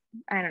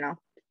 I don't know,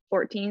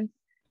 14.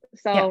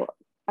 So Yeah.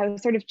 I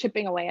was sort of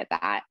chipping away at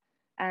that.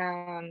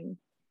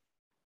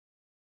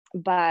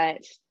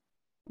 But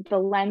the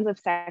lens of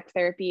sex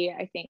therapy,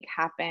 I think,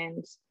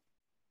 happened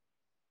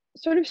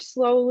sort of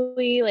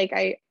slowly.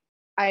 Like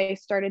I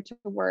started to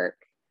work.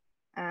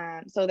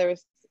 So there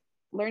was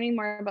learning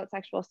more about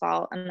sexual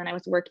assault, and then I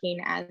was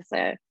working as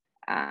a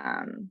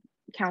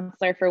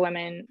counselor for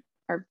women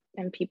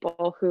and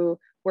people who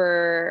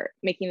were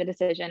making the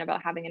decision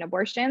about having an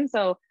abortion.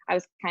 So I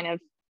was kind of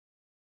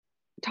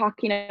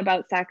talking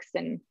about sex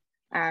and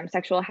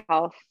sexual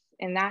health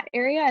in that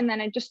area. And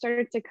then it just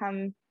started to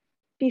come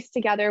piece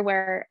together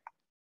where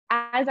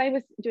as I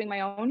was doing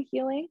my own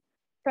healing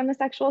from the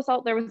sexual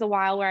assault, there was a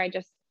while where I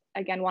just,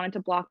 again, wanted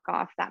to block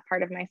off that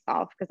part of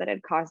myself because it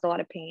had caused a lot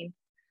of pain.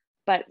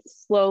 But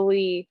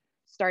slowly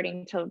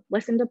starting to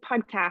listen to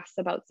podcasts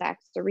about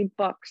sex or read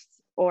books,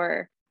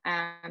 or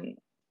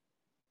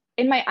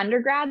in my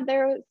undergrad,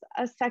 there was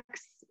a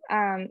sex,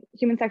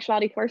 human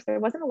sexuality course. There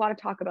wasn't a lot of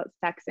talk about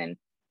sex in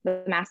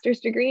the master's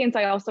degree. And so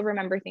I also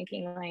remember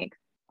thinking like,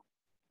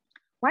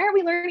 why are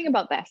we learning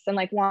about this? And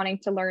like wanting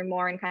to learn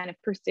more and kind of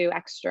pursue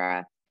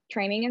extra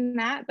training in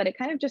that. But it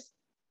kind of just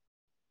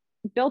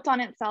built on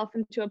itself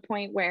into a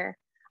point where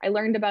I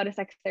learned about a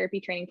sex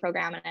therapy training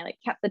program, and I like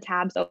kept the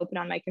tabs open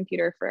on my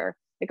computer for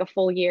like a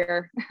full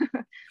year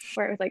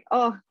where it was like,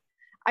 oh,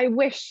 I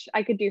wish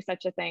I could do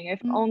such a thing,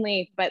 if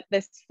only. But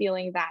this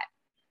feeling that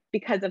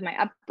because of my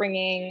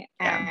upbringing,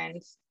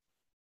 and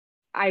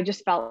I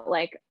just felt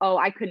like, oh,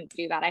 I couldn't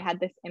do that. I had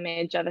this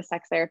image of a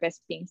sex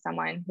therapist being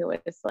someone who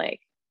was like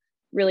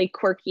really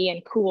quirky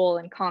and cool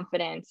and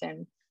confident.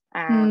 And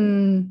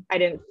I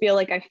didn't feel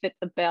like I fit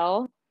the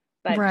bill,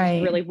 but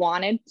just really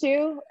wanted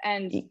to.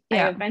 And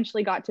I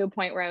eventually got to a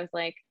point where I was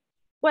like,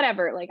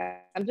 whatever, like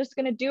I'm just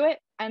going to do it.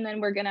 And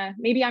then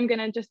maybe I'm going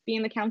to just be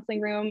in the counseling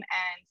room and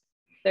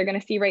they're going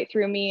to see right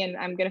through me and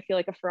I'm going to feel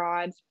like a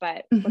fraud,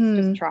 but let's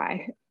just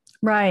try.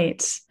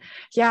 Right.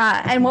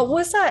 Yeah. And what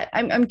was that?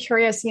 I'm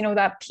curious,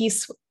 that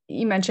piece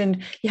you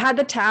mentioned, you had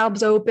the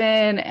tabs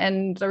open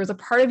and there was a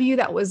part of you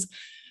that was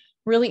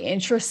really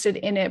interested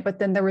in it, but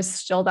then there was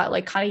still that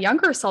like kind of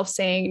younger self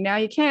saying, now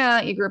you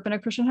can't, you grew up in a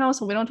Christian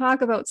household, we don't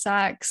talk about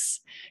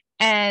sex.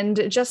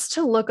 And just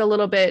to look a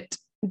little bit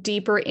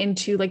deeper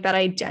into like that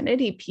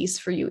identity piece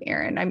for you,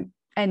 Erin,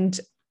 and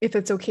if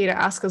it's okay to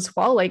ask as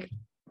well, like,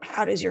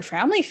 how does your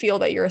family feel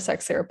that you're a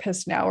sex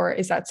therapist now? Or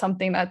is that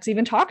something that's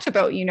even talked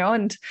about,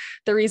 And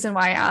the reason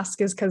why I ask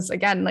is because,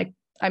 again, like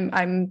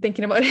I'm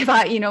thinking about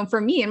that,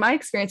 for me, in my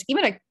experience,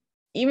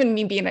 even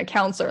me being a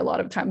counselor, a lot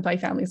of times my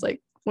family's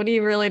like, what do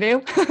you really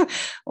do?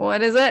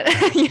 What is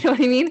it? You know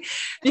what I mean?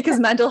 Because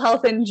mental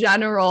health in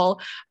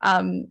general,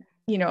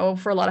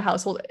 for a lot of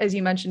households, as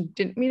you mentioned,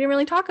 we didn't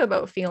really talk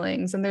about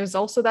feelings. And there's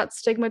also that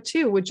stigma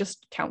too, with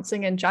just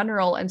counseling in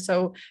general. And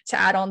so to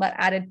add on that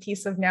added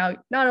piece of now,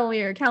 not only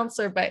you're a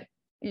counselor, but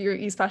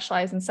you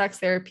specialize in sex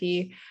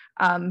therapy.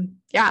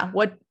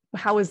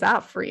 How is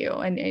that for you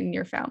and in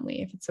your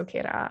family, if it's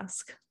okay to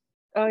ask?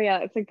 Oh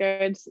yeah, it's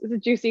a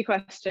juicy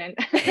question.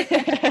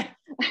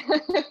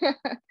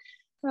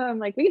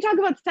 Like, we can talk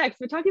about sex,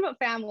 but talking about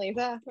families,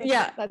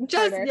 that's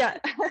harder.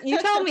 You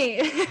tell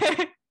me.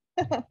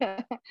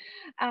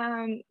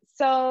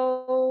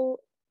 So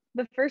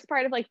the first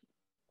part of like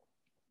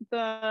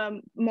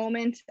the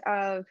moment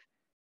of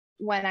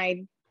when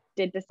I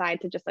did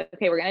decide to just like,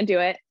 okay, we're gonna do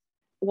it,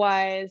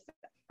 was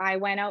I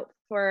went out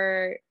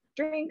for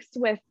drinks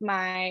with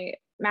my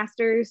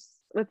master's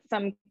with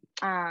some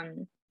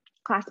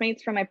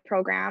classmates from my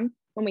program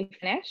when we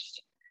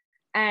finished.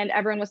 And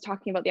everyone was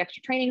talking about the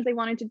extra trainings they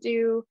wanted to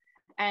do.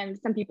 And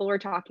some people were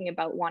talking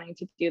about wanting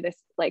to do this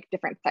like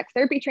different sex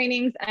therapy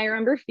trainings. And I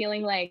remember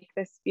feeling like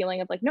this feeling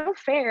of like, no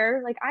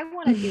fair, like I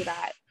want to do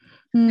that.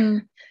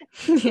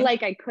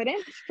 Like I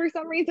couldn't for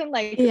some reason.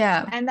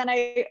 And then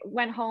I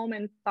went home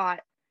and thought,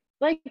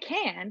 like,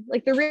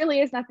 like there really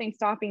is nothing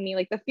stopping me.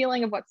 Like the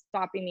feeling of what's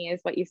stopping me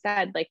is what you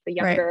said, like the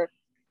younger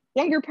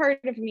part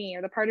of me,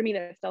 or the part of me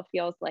that still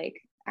feels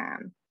like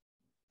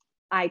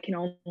I can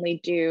only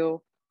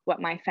do what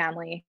my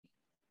family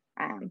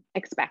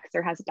expects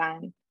or has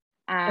done.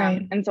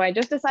 And so I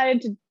just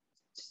decided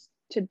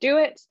to do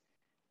it.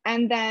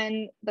 And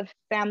then the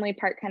family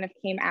part kind of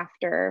came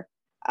after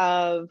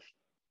of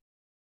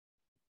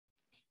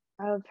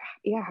of,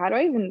 yeah, how do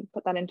I even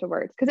put that into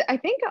words? Because I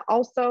think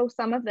also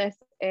some of this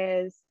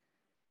is,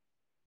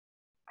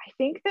 I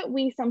think that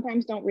we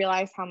sometimes don't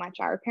realize how much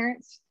our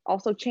parents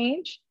also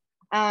change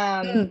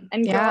and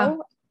Yeah.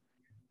 grow.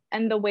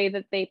 And the way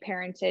that they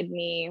parented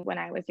me when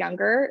I was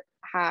younger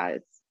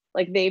has,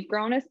 like, they've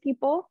grown as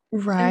people.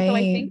 Right. And so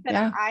I think that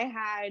Yeah. I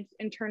had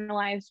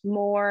internalized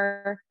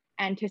more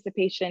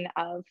anticipation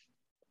of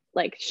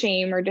like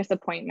shame or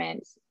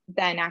disappointment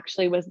than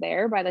actually was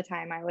there by the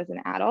time I was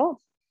an adult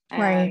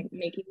Right.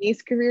 making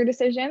these career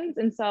decisions.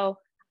 And so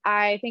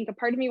I think a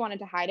part of me wanted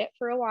to hide it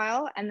for a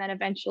while. And then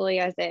eventually,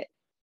 as it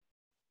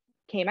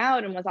came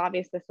out and was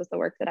obvious this was the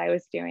work that I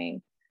was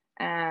doing,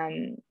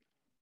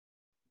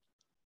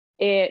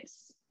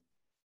 it's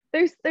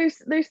there's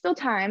still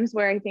times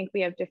where I think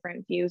we have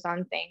different views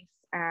on things.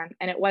 And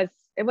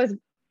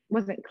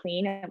wasn't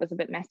clean, it was a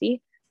bit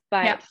messy,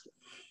 but Yeah.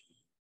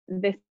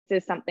 this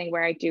is something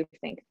where I do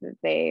think that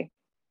they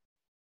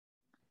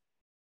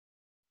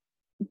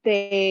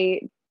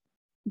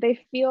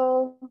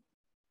feel,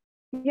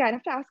 yeah, I'd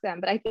have to ask them,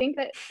 but I think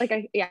that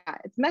like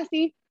it's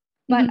messy,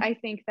 but I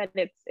think that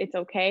it's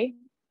okay,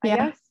 I Yeah.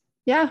 guess.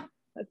 Yeah.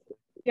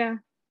 Yeah.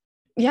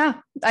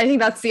 Yeah, I think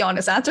that's the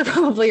honest answer,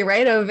 probably,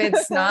 right? Of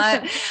it's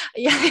not,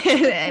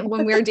 yeah,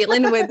 when we're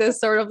dealing with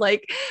this sort of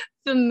like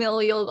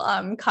familial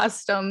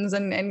customs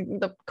and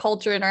the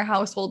culture in our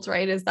households,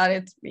 right? Is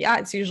that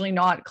it's usually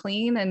not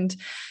clean.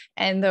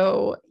 And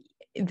though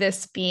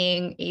this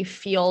being a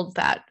field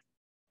that,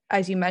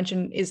 as you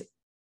mentioned, is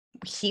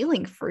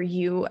healing for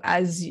you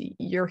as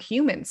your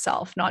human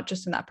self, not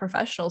just in that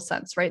professional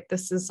sense, right?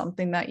 This is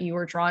something that you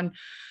were drawn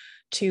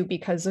to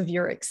because of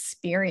your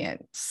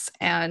experience.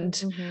 And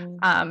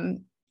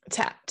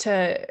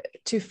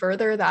to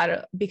further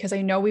that, because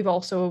I know we've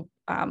also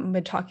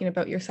been talking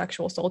about your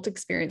sexual assault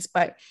experience,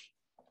 but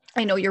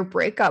I know your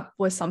breakup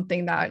was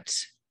something that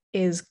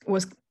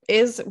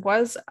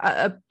was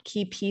a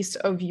key piece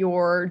of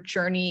your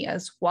journey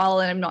as well.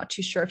 And I'm not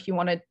too sure if you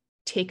want to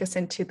take us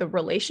into the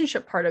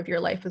relationship part of your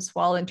life as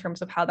well, in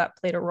terms of how that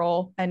played a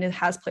role, and it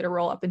has played a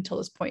role up until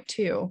this point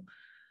too.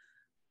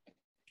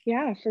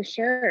 Yeah, for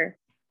sure.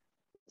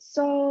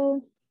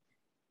 So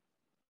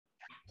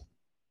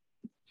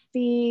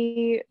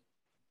we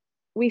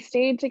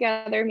stayed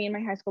together, me and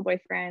my high school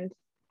boyfriend,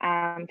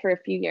 for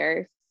a few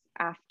years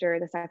after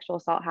the sexual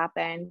assault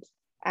happened.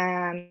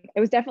 It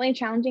was definitely a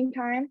challenging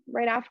time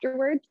right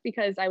afterwards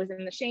because I was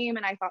in the shame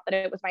and I thought that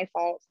it was my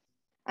fault.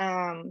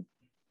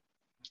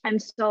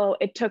 And so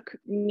it took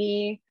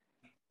me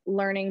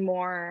learning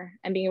more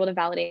and being able to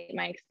validate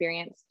my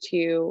experience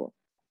to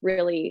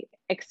really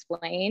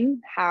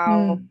explain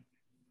how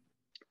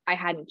I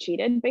hadn't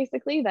cheated,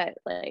 basically, that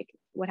like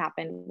what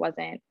happened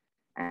wasn't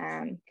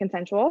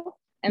consensual.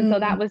 And so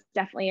that was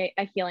definitely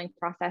a healing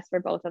process for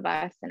both of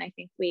us. And I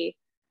think we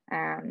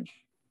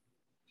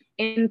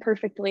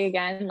imperfectly,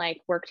 again,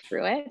 like worked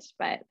through it,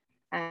 but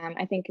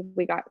I think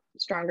we got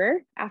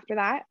stronger after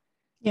that.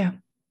 Yeah.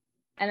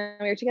 And then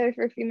we were together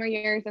for a few more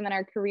years, and then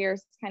our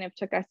careers kind of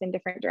took us in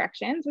different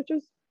directions, which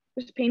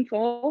was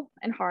painful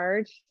and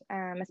hard,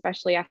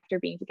 especially after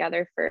being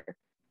together for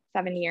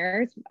 7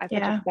 years at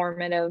such a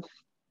formative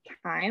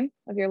time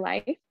of your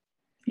life.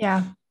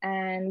 Yeah.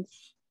 And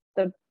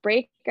the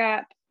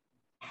breakup,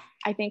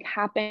 I think,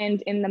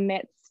 happened in the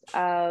midst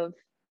of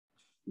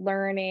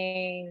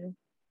learning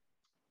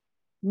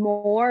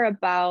more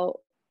about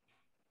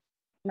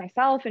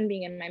myself and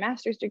being in my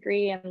master's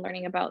degree and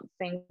learning about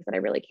things that I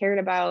really cared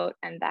about,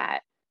 and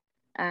that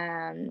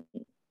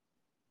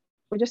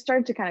we just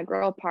started to kind of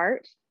grow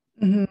apart.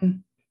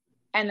 And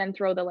then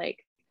throw the,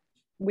 like,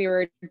 we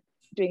were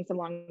doing some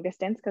long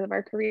distance because of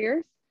our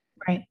careers.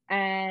 Right.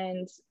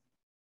 And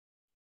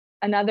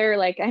another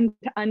like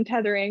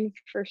untethering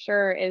for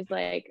sure is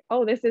like,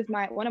 oh, this is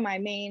one of my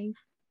main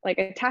like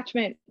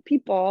attachment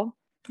people.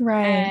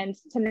 Right. And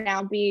to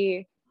now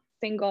be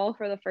single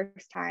for the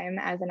first time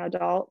as an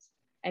adult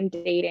and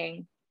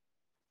dating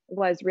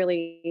was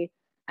really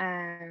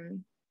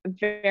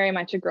very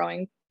much a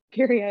growing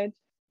period.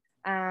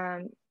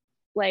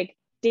 Like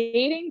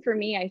dating for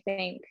me, I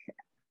think,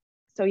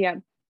 so yeah,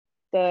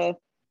 the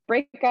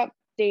breakup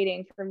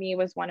dating for me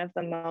was one of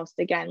the most,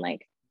 again,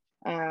 like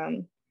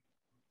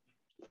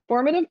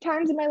formative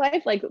times in my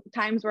life, like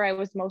times where I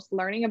was most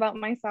learning about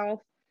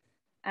myself,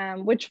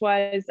 which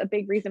was a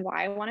big reason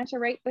why I wanted to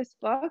write this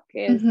book.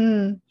 Is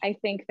I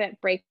think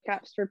that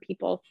breakups for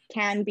people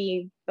can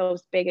be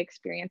those big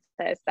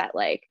experiences that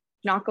like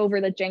knock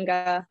over the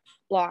Jenga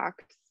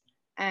blocks,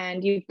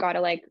 and you've got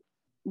to like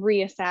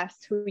reassess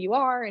who you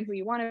are and who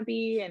you want to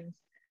be.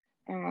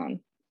 And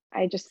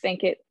I just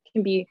think it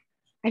can be,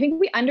 I think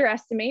we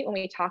underestimate when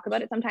we talk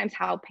about it sometimes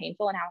how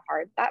painful and how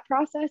hard that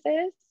process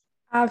is.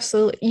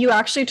 Absolutely. You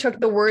actually took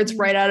the words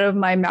right out of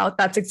my mouth.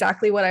 That's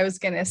exactly what I was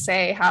going to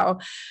say. How,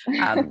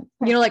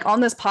 like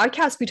on this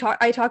podcast,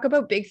 I talk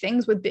about big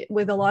things with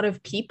a lot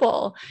of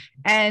people,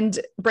 and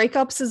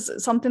breakups is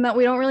something that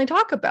we don't really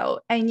talk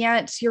about. And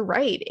yet you're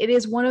right. It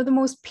is one of the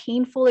most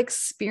painful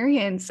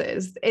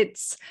experiences.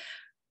 It's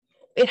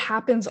it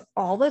happens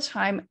all the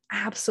time,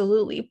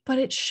 absolutely, but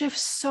it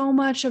shifts so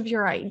much of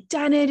your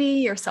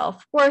identity, your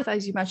self-worth,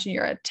 as you mentioned,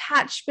 your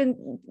attachment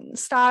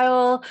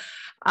style,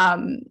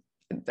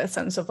 the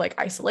sense of like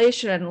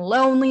isolation and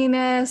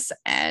loneliness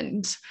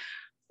and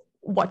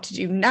what to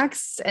do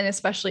next. And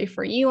especially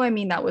for you, I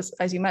mean, that was,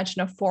 as you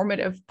mentioned, a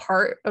formative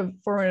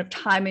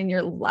time in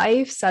your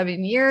life.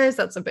 7 years,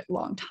 that's a bit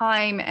long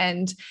time.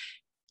 And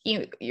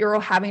you're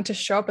having to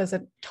show up as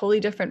a totally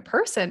different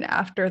person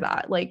after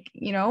that, like,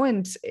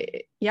 and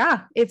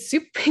it's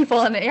super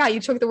painful. And yeah, you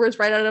took the words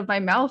right out of my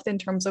mouth in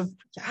terms of,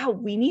 yeah,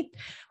 we need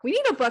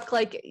a book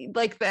like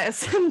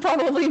this and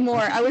probably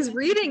more. I was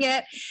reading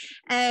it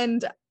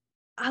and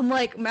I'm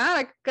like, man,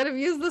 I could have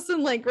used this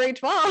in like grade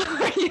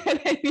 12. You know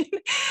what I mean?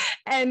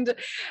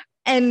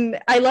 And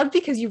I love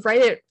because you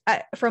write it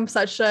from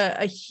such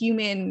a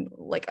human,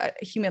 like a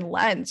human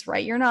lens,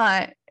 right? You're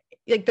not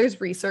like, there's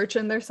research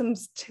and there's some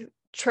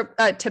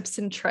tips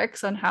and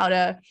tricks on how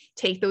to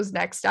take those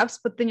next steps,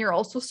 but then you're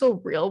also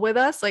so real with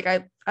us. Like,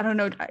 I don't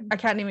know, I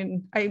can't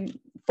even, I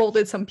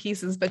folded some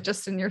pieces, but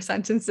just in your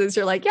sentences,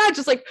 you're like, yeah,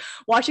 just like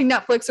watching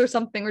Netflix or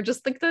something, or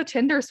just like the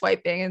Tinder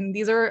swiping. And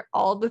these are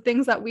all the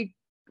things that we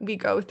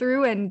go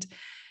through, and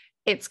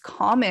it's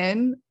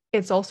common.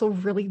 It's also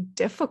really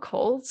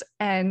difficult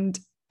and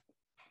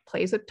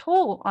plays a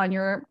toll on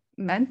your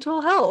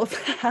mental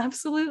health.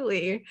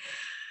 Absolutely.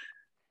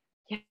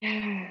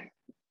 Yeah.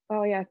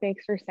 Oh yeah,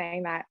 thanks for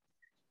saying that.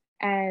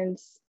 And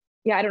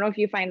yeah, I don't know if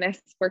you find this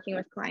working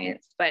with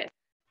clients, but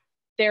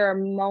there are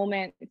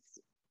moments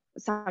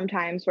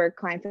sometimes where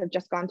clients have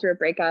just gone through a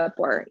breakup,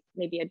 or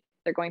maybe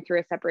they're going through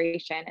a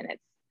separation, and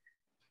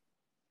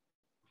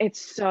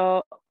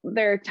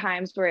there are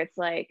times where it's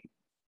like,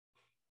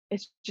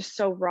 it's just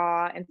so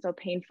raw and so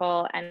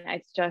painful. And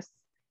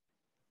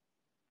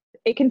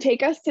it can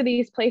take us to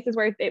these places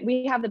where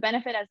we have the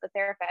benefit as the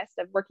therapist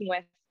of working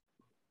with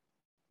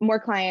more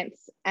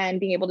clients and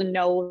being able to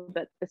know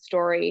that the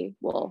story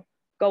will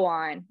go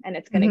on and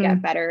it's going to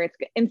get better. It's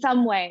in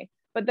some way,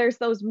 but there's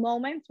those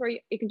moments where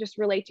you can just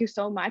relate to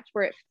so much,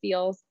 where it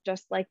feels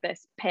just like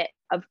this pit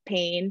of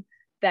pain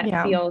that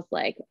feels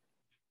like,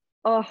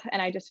 oh,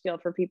 and I just feel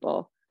for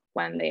people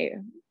when they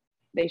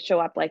show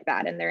up like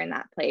that and they're in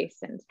that place.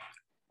 And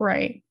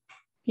right.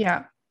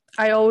 Yeah.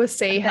 I always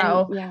say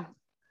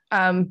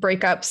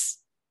breakups,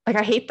 like,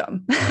 I hate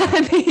them.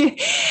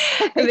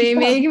 they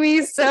make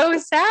me so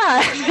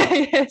sad.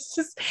 It's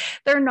just,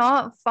 they're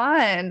not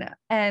fun.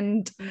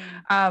 And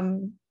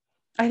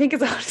I think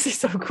it's honestly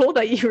so cool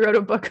that you wrote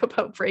a book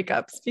about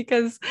breakups,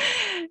 because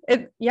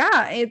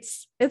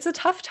it's a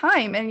tough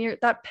time, and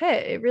that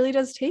pit, it really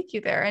does take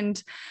you there.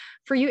 And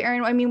for you,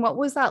 Erin, I mean, what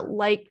was that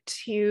like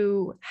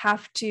to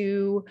have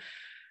to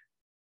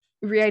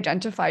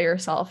re-identify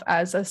yourself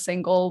as a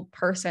single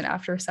person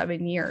after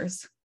 7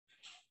 years?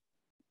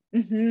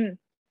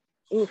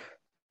 Oof.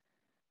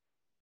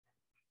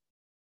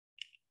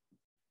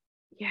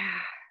 Yeah,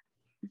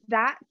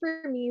 that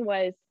for me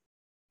was,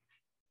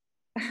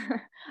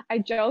 I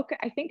joke,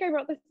 I think I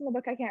wrote this in the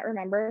book, I can't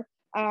remember.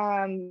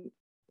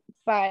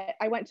 But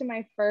I went to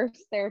my first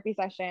therapy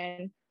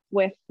session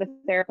with the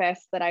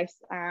therapist that I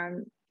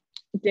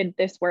did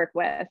this work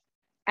with.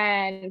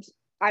 And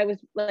I was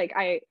like,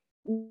 I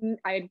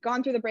had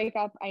gone through the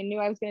breakup. I knew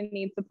I was going to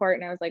need support.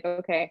 And I was like,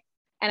 okay.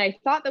 And I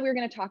thought that we were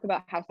going to talk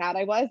about how sad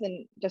I was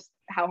and just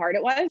how hard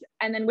it was.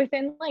 And then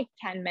within like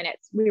 10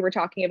 minutes, we were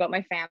talking about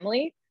my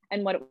family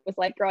and what it was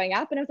like growing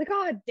up. And I was like,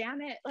 oh, damn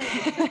it.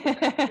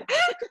 Like,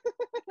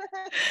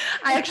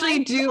 I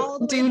actually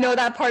do know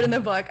that part in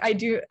the book.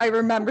 I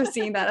remember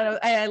seeing that,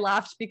 and I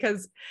laughed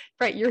because,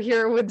 right, you're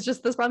here with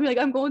just this problem. You're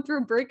like, I'm going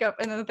through a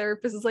breakup. And then the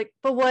therapist is like,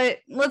 but what?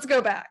 Let's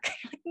go back.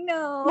 Like,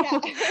 no.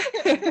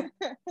 Yeah.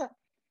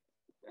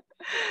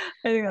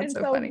 I think that's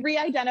so funny.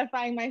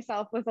 Re-identifying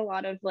myself was a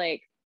lot of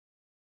like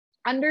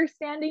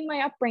understanding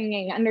my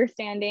upbringing,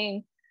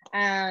 understanding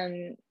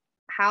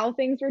how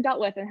things were dealt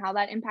with and how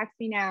that impacts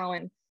me now,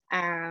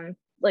 and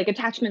like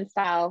attachment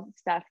style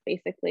stuff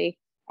basically,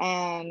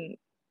 and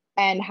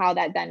how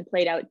that then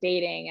played out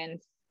dating,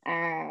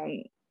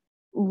 and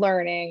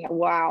learning,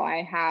 wow,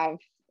 I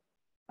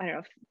don't know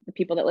if the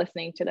people that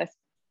listening to this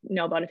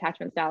know about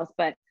attachment styles,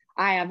 but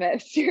I have a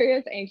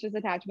serious anxious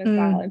attachment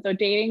style. And so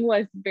dating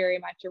was very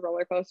much a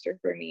roller coaster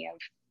for me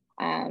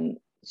of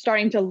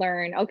starting to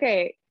learn,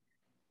 okay,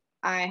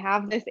 I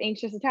have this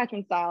anxious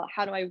attachment style.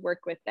 How do I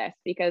work with this?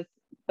 Because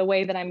the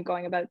way that I'm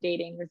going about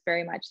dating was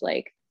very much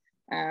like,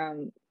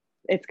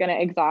 it's going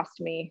to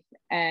exhaust me.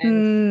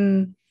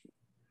 And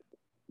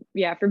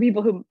yeah, for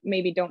people who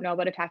maybe don't know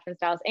about attachment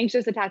styles,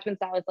 anxious attachment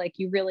style is like,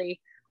 you really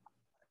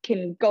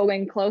can go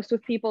in close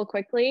with people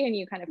quickly and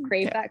you kind of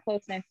crave that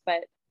closeness.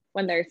 But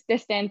when there's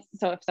distance,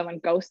 so if someone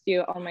ghosts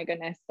you, oh my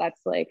goodness,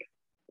 that's like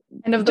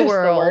end of the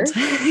world.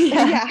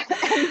 Yeah,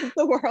 end of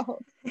the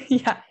world.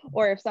 Yeah.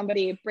 Or if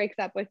somebody breaks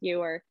up with you,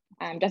 or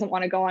doesn't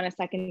want to go on a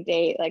second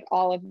date, like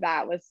all of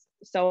that was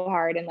so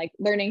hard. And like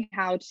learning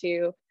how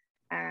to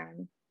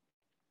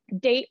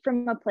date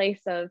from a place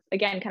of,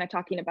 again, kind of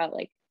talking about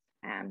like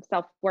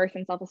self-worth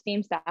and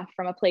self-esteem stuff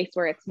from a place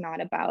where it's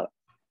not about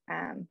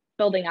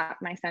building up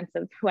my sense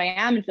of who I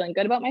am and feeling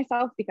good about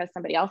myself because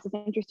somebody else is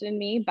interested in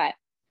me, but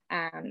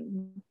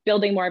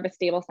building more of a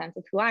stable sense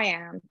of who I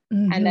am.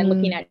 And then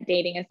looking at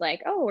dating as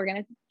like, oh, we're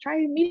going to try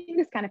meeting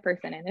this kind of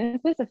person. And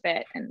is this a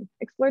fit? And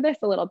explore this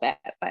a little bit.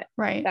 But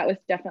that was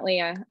definitely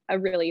a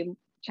really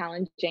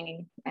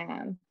challenging,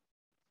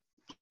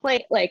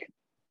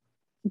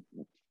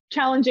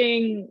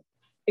 challenging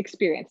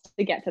experience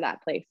to get to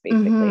that place,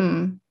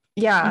 basically.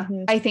 Yeah.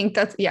 I think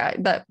that's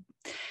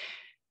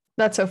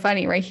so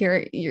funny right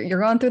here.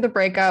 You're going through the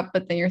breakup,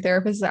 but then your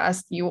therapist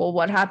asked you, well,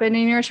 what happened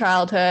in your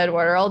childhood?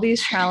 What are all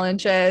these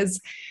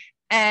challenges?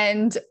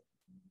 And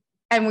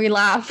we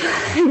laugh,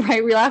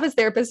 right? We laugh as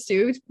therapists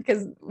too,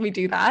 because we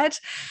do that.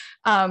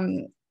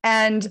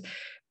 And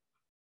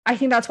I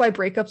think that's why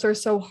breakups are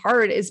so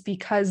hard, is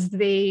because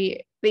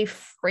they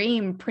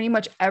frame pretty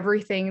much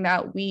everything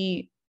that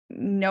we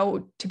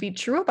know to be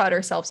true about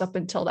ourselves up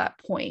until that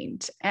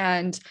point.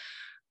 And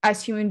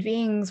as human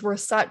beings, we're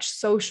such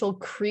social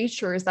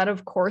creatures that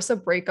of course a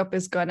breakup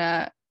is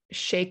gonna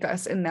shake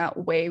us in that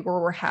way,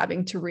 where we're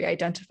having to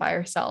re-identify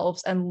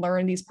ourselves and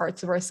learn these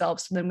parts of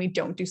ourselves so then we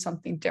don't do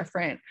something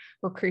different.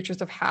 We're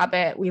creatures of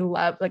habit. We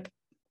love, like,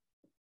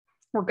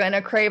 we're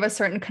gonna crave a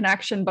certain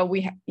connection, but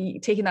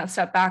taking that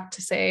step back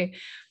to say,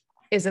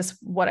 is this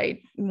what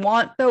I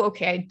want though?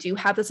 Okay, I do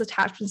have this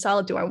attachment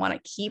style. Do I want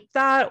to keep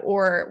that?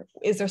 Or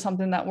is there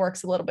something that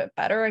works a little bit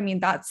better? I mean,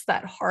 that's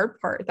that hard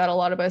part that a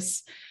lot of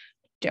us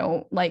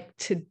don't like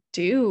to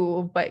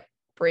do, but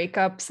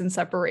breakups and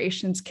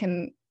separations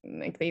can,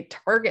 like, they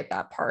target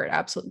that part.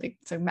 Absolutely.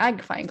 It's a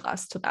magnifying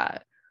glass to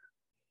that.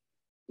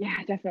 Yeah,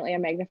 definitely a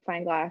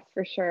magnifying glass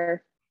for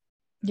sure.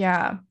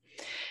 Yeah.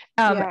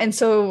 And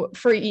so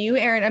for you,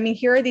 Erin, I mean,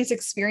 here are these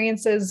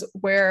experiences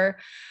where,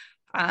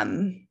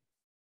 and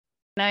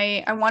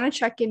I want to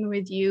check in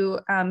with you,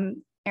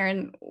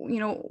 Erin,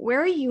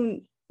 where are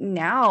you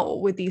now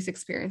with these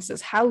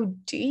experiences? How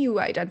do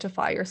you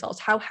identify yourselves?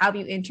 How have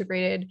you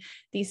integrated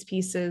these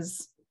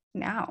pieces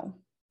now?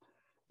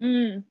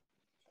 Yeah,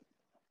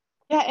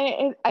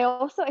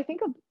 I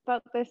think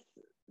about this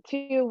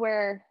too,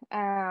 where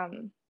our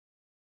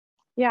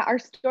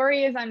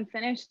story is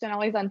unfinished and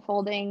always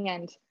unfolding,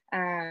 and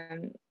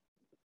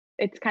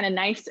it's kind of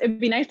nice. It'd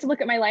be nice to look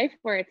at my life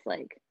where it's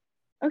like,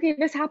 okay,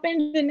 this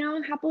happened and now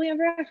I'm happily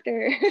ever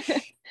after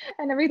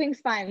and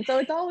everything's fine. So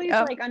it's always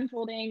like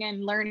unfolding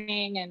and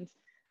learning.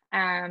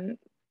 And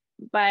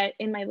but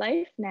in my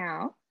life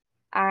now,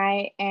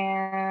 I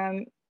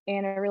am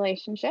in a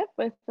relationship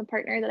with the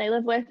partner that I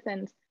live with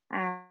and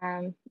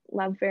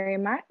love very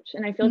much.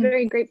 And I feel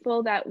very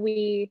grateful that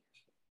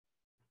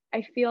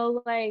I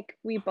feel like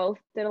we both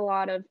did a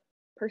lot of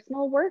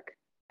personal work,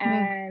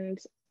 and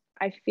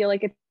I feel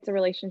like it's a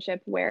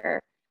relationship where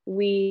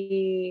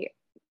we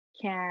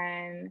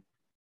can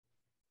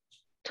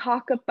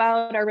talk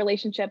about our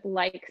relationship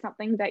like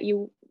something that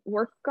you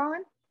work on,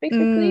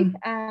 basically.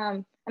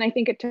 And I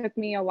think it took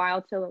me a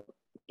while to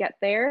get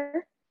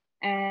there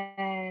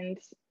and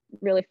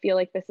really feel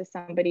like this is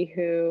somebody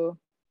who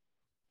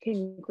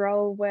can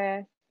grow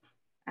with.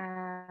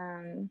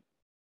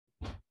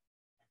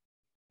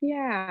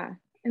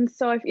 And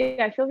so I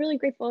feel really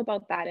grateful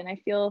about that, and I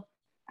feel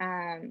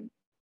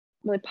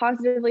really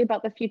positively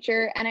about the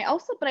future. And I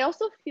also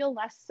feel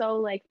less so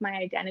like my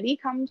identity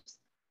comes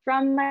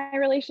from my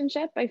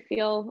relationship. I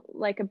feel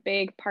like a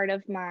big part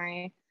of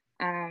my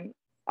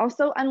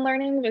also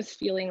unlearning was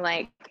feeling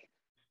like,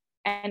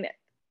 and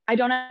I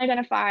don't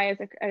identify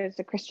as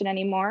a Christian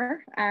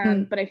anymore,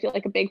 but I feel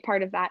like a big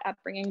part of that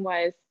upbringing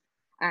was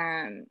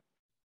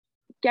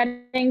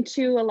getting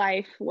to a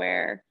life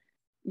where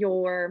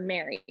you're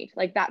married.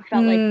 Like that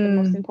felt like the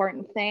most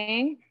important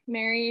thing.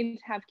 Married,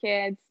 have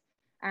kids.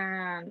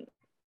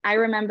 I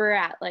remember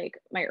at like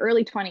my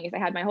early 20s, I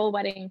had my whole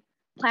wedding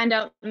planned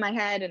out in my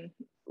head, and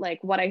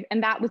like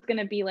and that was going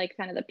to be like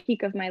kind of the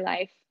peak of my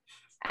life.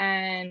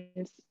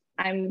 And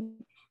I'm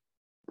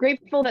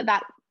grateful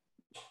that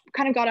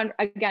kind of got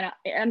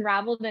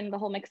unraveled in the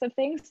whole mix of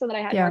things, so that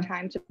I had more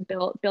time to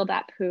build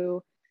up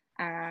who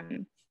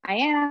I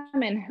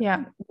am and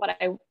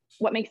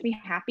what makes me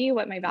happy,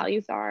 what my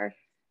values are.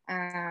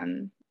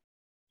 And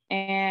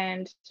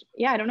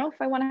I don't know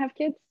if I want to have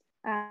kids.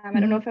 I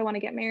don't know if I want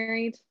to get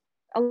married.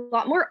 A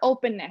lot more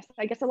openness,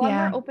 I guess, a lot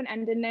more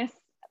open-endedness,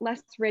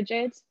 less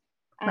rigid.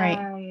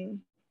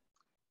 And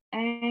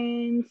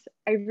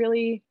I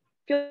really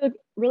feel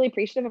really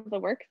appreciative of the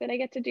work that I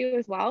get to do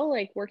as well,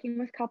 like working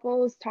with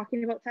couples,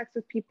 talking about sex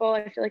with people.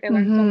 I feel like I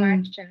learned so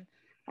much,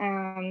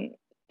 and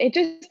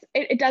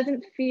it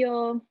doesn't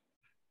feel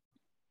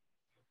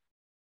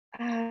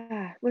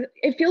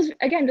it feels,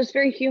 again, just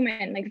very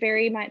human, like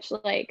very much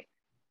like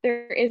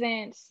there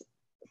isn't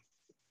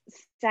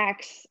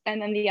sex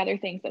and then the other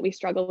things that we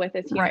struggle with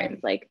as humans.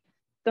 Like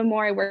the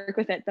more I work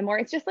with it, the more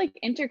it's just like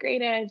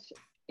integrated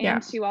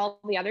into all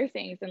the other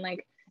things. And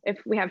like if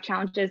we have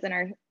challenges in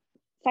our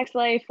sex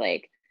life,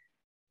 like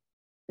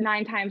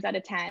 9 times out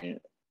of 10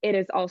 it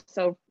is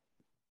also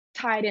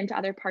tied into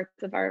other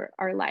parts of our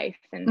life.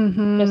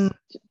 And just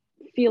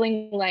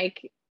feeling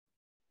like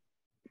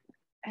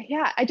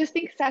yeah, I just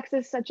think sex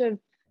is such a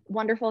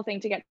wonderful thing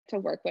to get to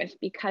work with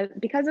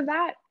because of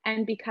that,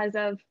 and because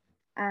of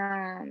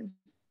yeah,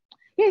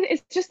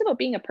 it's just about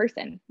being a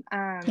person.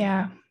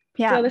 Yeah.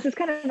 So Yeah. this is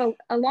kind of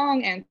a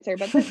long answer,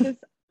 but this is,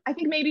 I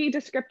think, maybe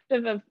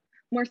descriptive of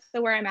more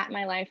so where I'm at in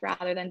my life,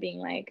 rather than being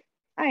like,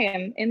 I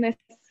am in this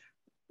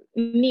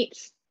neat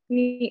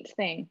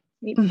thing,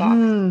 neat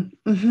box.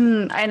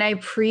 And I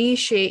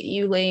appreciate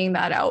you laying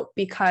that out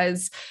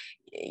because,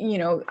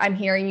 I'm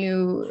hearing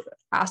you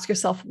ask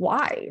yourself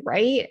why,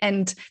 right?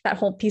 And that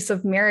whole piece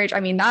of marriage, I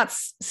mean,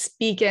 that's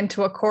speak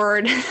into a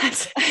chord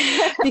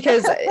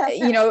because,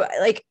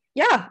 like,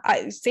 yeah,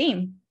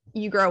 same.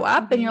 You grow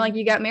up and you're like,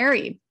 you get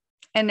married.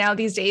 And now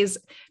these days,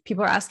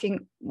 people are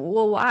asking,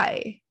 well,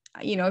 why?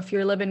 If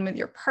you're living with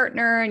your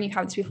partner and you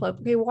have these people like,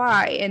 okay,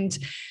 why? And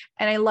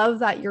I love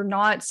that you're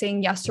not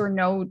saying yes or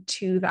no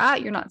to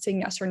that. You're not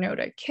saying yes or no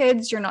to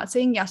kids. You're not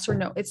saying yes or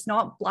no. It's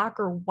not black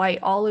or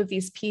white, all of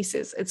these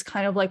pieces. It's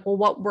kind of like, well,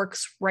 what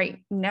works right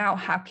now?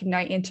 How can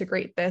I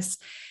integrate this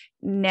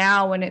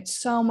now? And it's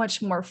so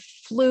much more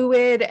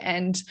fluid,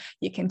 and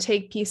you can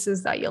take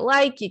pieces that you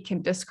like, you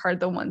can discard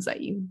the ones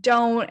that you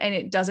don't. And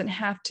it doesn't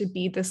have to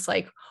be this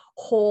like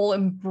whole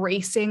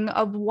embracing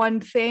of one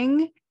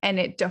thing and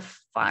it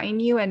define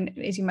you. And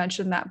as you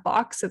mentioned, that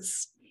box,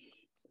 it's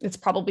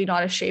probably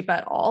not a shape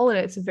at all, and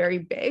it's very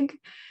big.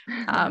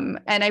 And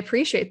I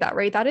appreciate that,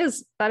 right? That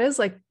is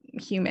like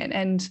human.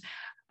 And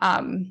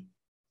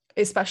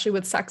especially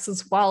with sex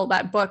as well,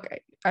 that book,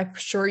 I'm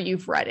sure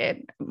you've read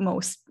it.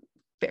 Most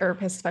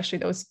therapists, especially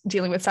those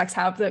dealing with sex,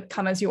 have the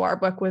Come As You Are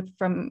book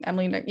from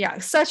Emily. Yeah,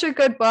 such a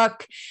good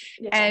book.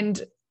 Yeah.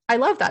 And I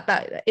love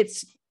that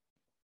it's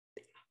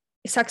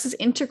sex is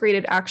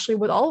integrated actually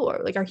with all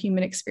like our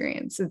human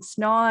experience. It's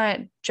not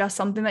just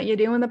something that you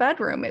do in the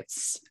bedroom. It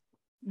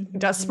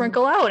does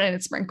sprinkle out and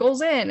it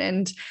sprinkles in,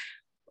 and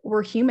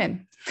we're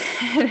human.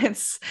 and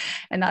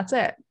that's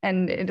it.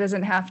 And it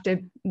doesn't have to,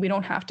 we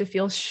don't have to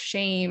feel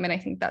shame. And I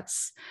think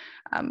that's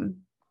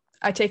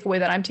a takeaway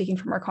that I'm taking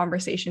from our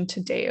conversation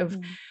today of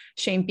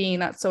shame being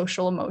that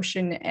social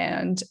emotion.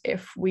 And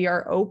if we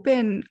are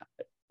open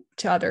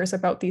to others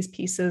about these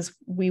pieces,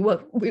 we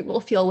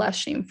will feel less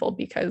shameful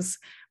because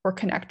we're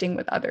connecting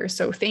with others.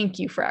 So thank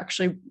you for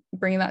actually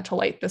bringing that to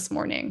light this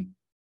morning.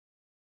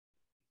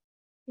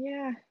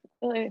 Yeah,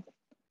 really.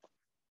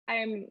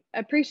 I'm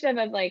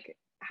appreciative of like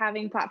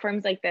having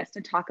platforms like this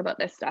to talk about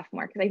this stuff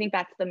more, because I think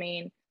that's the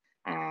main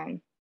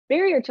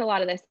barrier to a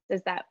lot of this,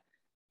 is that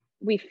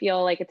we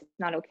feel like it's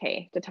not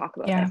okay to talk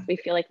about this. We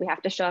feel like we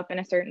have to show up in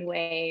a certain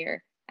way,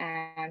 or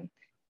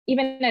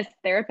even as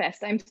therapists,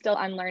 I'm still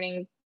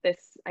unlearning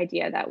this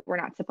idea that we're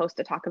not supposed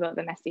to talk about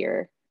the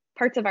messier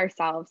parts of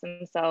ourselves.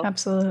 And so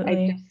absolutely,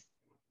 I just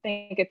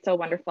think it's so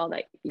wonderful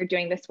that you're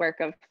doing this work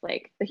of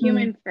like the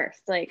human first,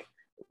 like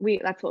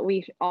that's what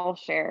we all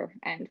share,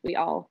 and we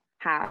all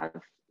have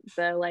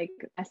the like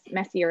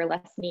messier,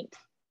 less neat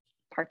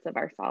parts of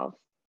ourselves.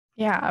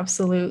 Yeah,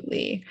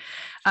 absolutely.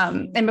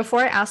 And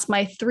before I ask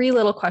my 3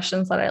 little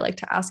questions that I like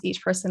to ask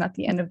each person at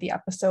the end of the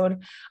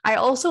episode, I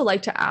also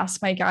like to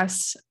ask my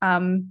guests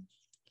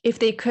if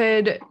they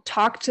could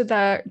talk to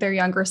their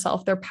younger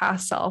self, their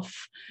past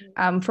self,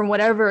 from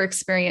whatever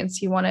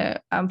experience you want to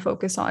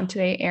focus on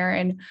today,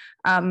 Erin.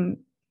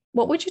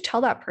 What would you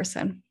tell that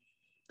person?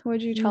 What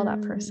would you tell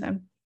that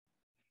person?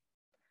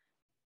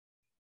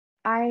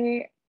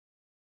 I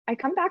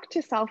come back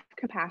to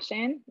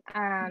self-compassion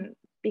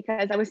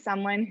because I was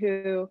someone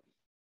who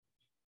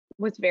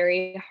was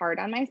very hard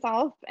on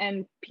myself,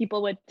 and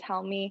people would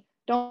tell me,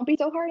 don't be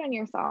so hard on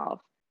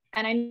yourself.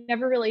 And I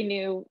never really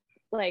knew,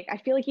 like, I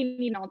feel like you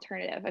need an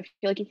alternative. I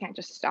feel like you can't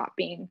just stop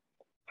being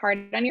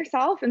hard on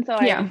yourself. And so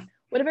I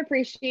would have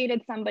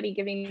appreciated somebody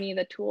giving me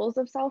the tools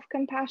of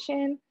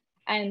self-compassion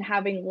and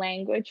having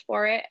language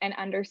for it, and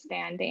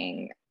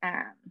understanding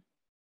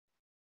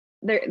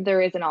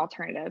there is an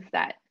alternative,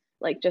 that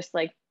like just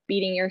like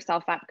beating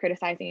yourself up,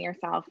 criticizing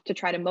yourself to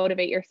try to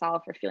motivate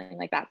yourself, or feeling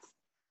like that's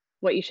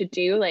what you should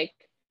do, like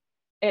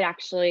it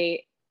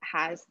actually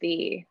has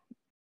the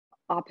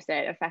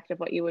opposite effect of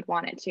what you would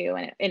want it to,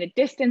 and it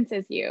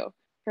distances you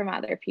from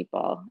other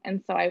people.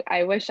 And so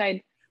I wish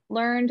I'd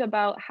learned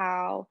about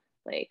how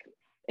like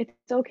it's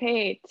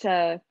okay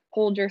to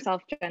hold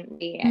yourself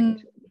gently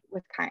and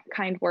with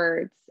kind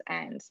words,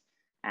 and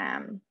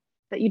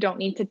that you don't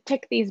need to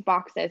tick these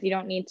boxes. You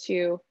don't need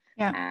to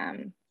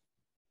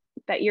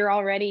that you're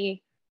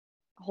already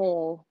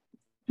whole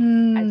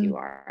as you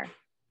are.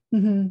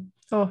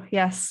 Oh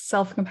yes,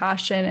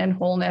 self-compassion and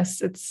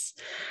wholeness. It's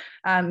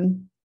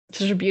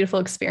such a beautiful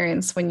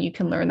experience when you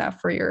can learn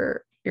that for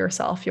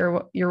yourself.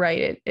 You're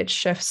right. It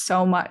shifts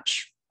so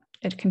much.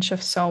 It can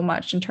shift so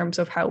much in terms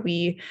of how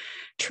we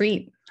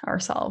treat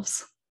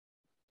ourselves.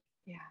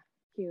 Yeah,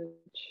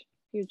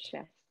 huge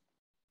shift.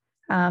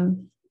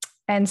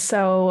 And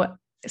so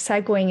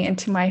segueing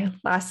into my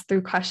last 3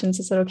 questions,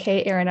 is it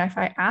okay, Erin, if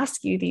I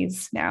ask you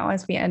these now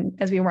as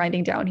we're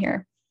winding down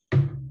here?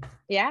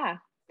 Yeah,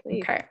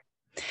 please. Okay.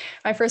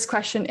 My first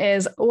question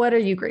is, what are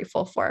you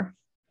grateful for?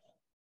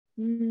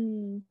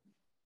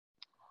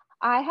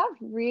 I have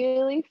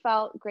really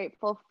felt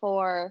grateful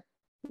for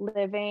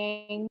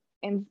living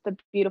in the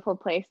beautiful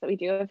place that we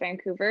do of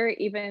Vancouver.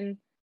 Even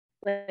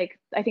like,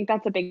 I think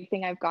that's a big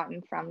thing I've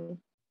gotten from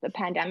the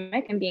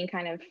pandemic and being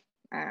kind of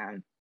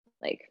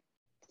like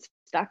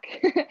stuck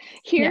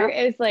here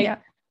Yeah. is like, Yeah.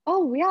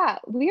 oh yeah,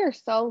 we are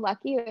so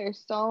lucky.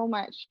 There's so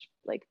much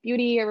like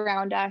beauty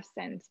around us,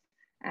 and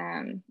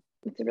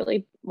it's a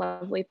really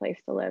lovely place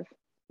to live.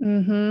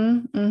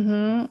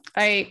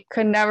 I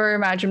could never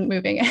imagine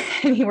moving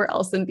anywhere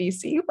else in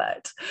BC,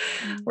 but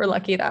we're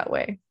lucky that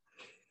way.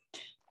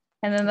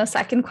 And then the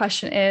second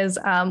question is,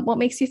 what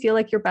makes you feel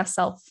like your best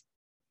self?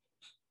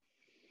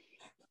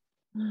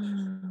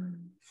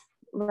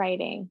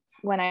 Writing,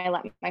 when I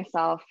let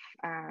myself,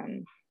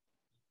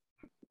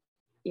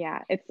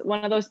 yeah, it's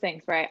one of those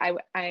things where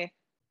I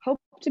hope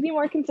to be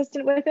more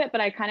consistent with it, but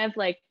I kind of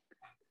like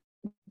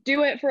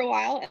do it for a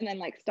while and then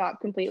like stop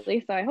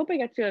completely. So I hope I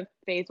get to a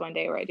phase one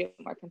day where I do it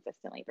more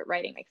consistently, but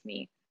writing makes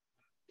me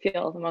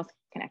feel the most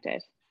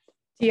connected.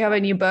 Do you have a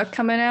new book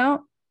coming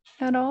out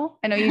at all?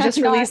 I know you just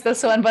Not, released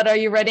this one, but are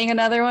you writing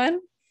another one?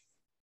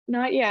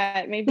 not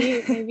yet.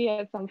 Maybe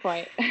at some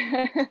point.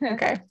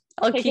 Okay.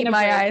 I'll Taking keep a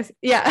my break. eyes.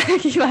 Yeah,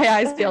 keep my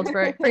eyes peeled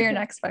for your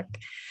next book.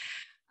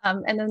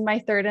 And then my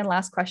third and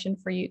last question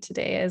for you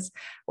today is,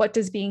 what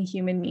does being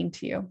human mean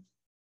to you?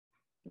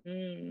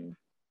 Mm.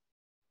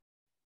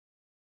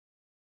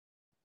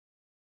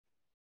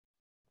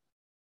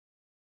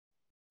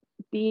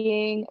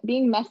 Being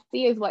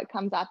messy is what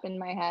comes up in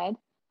my head.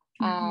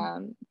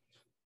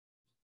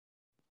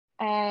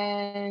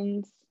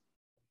 And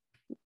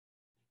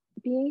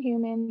being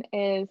human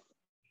is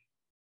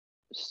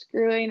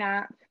screwing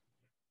up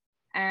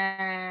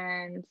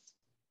and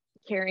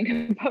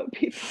caring about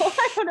people.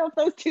 I don't know if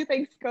those two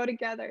things go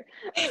together.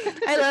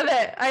 I love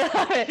it. I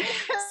love it.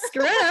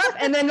 Screw it up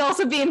and then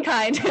also being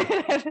kind.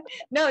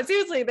 No,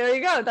 seriously, there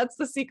you go. That's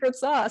the secret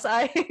sauce.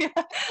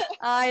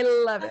 I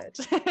love it.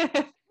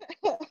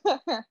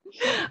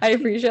 I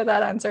appreciate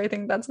that answer. I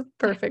think that's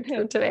perfect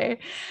for today.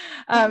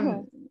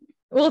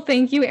 Well,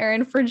 thank you,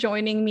 Erin, for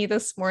joining me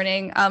this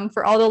morning.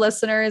 For all the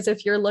listeners,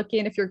 if you're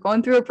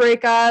going through a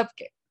breakup,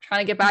 trying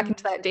to get back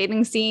into that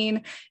dating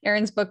scene,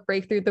 Erin's book,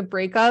 Breakthrough the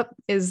Breakup,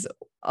 is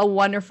a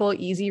wonderful,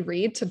 easy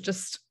read to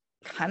just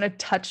kind of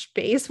touch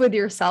base with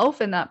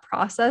yourself in that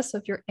process. So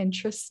if you're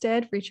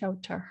interested, reach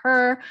out to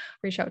her,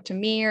 reach out to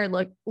me, or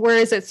look, where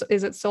is it?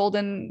 Is it sold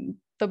in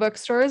the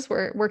bookstores?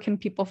 Where can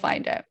people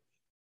find it?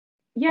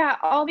 Yeah,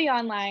 all the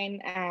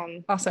online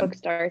Awesome.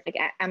 bookstores like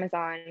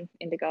Amazon,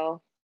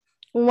 Indigo.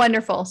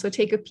 Wonderful. So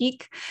take a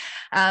peek.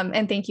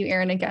 And thank you,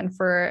 Erin, again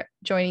for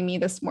joining me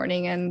this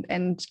morning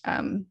and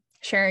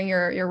sharing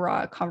your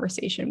raw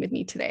conversation with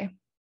me today.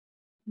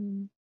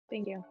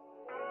 Thank you.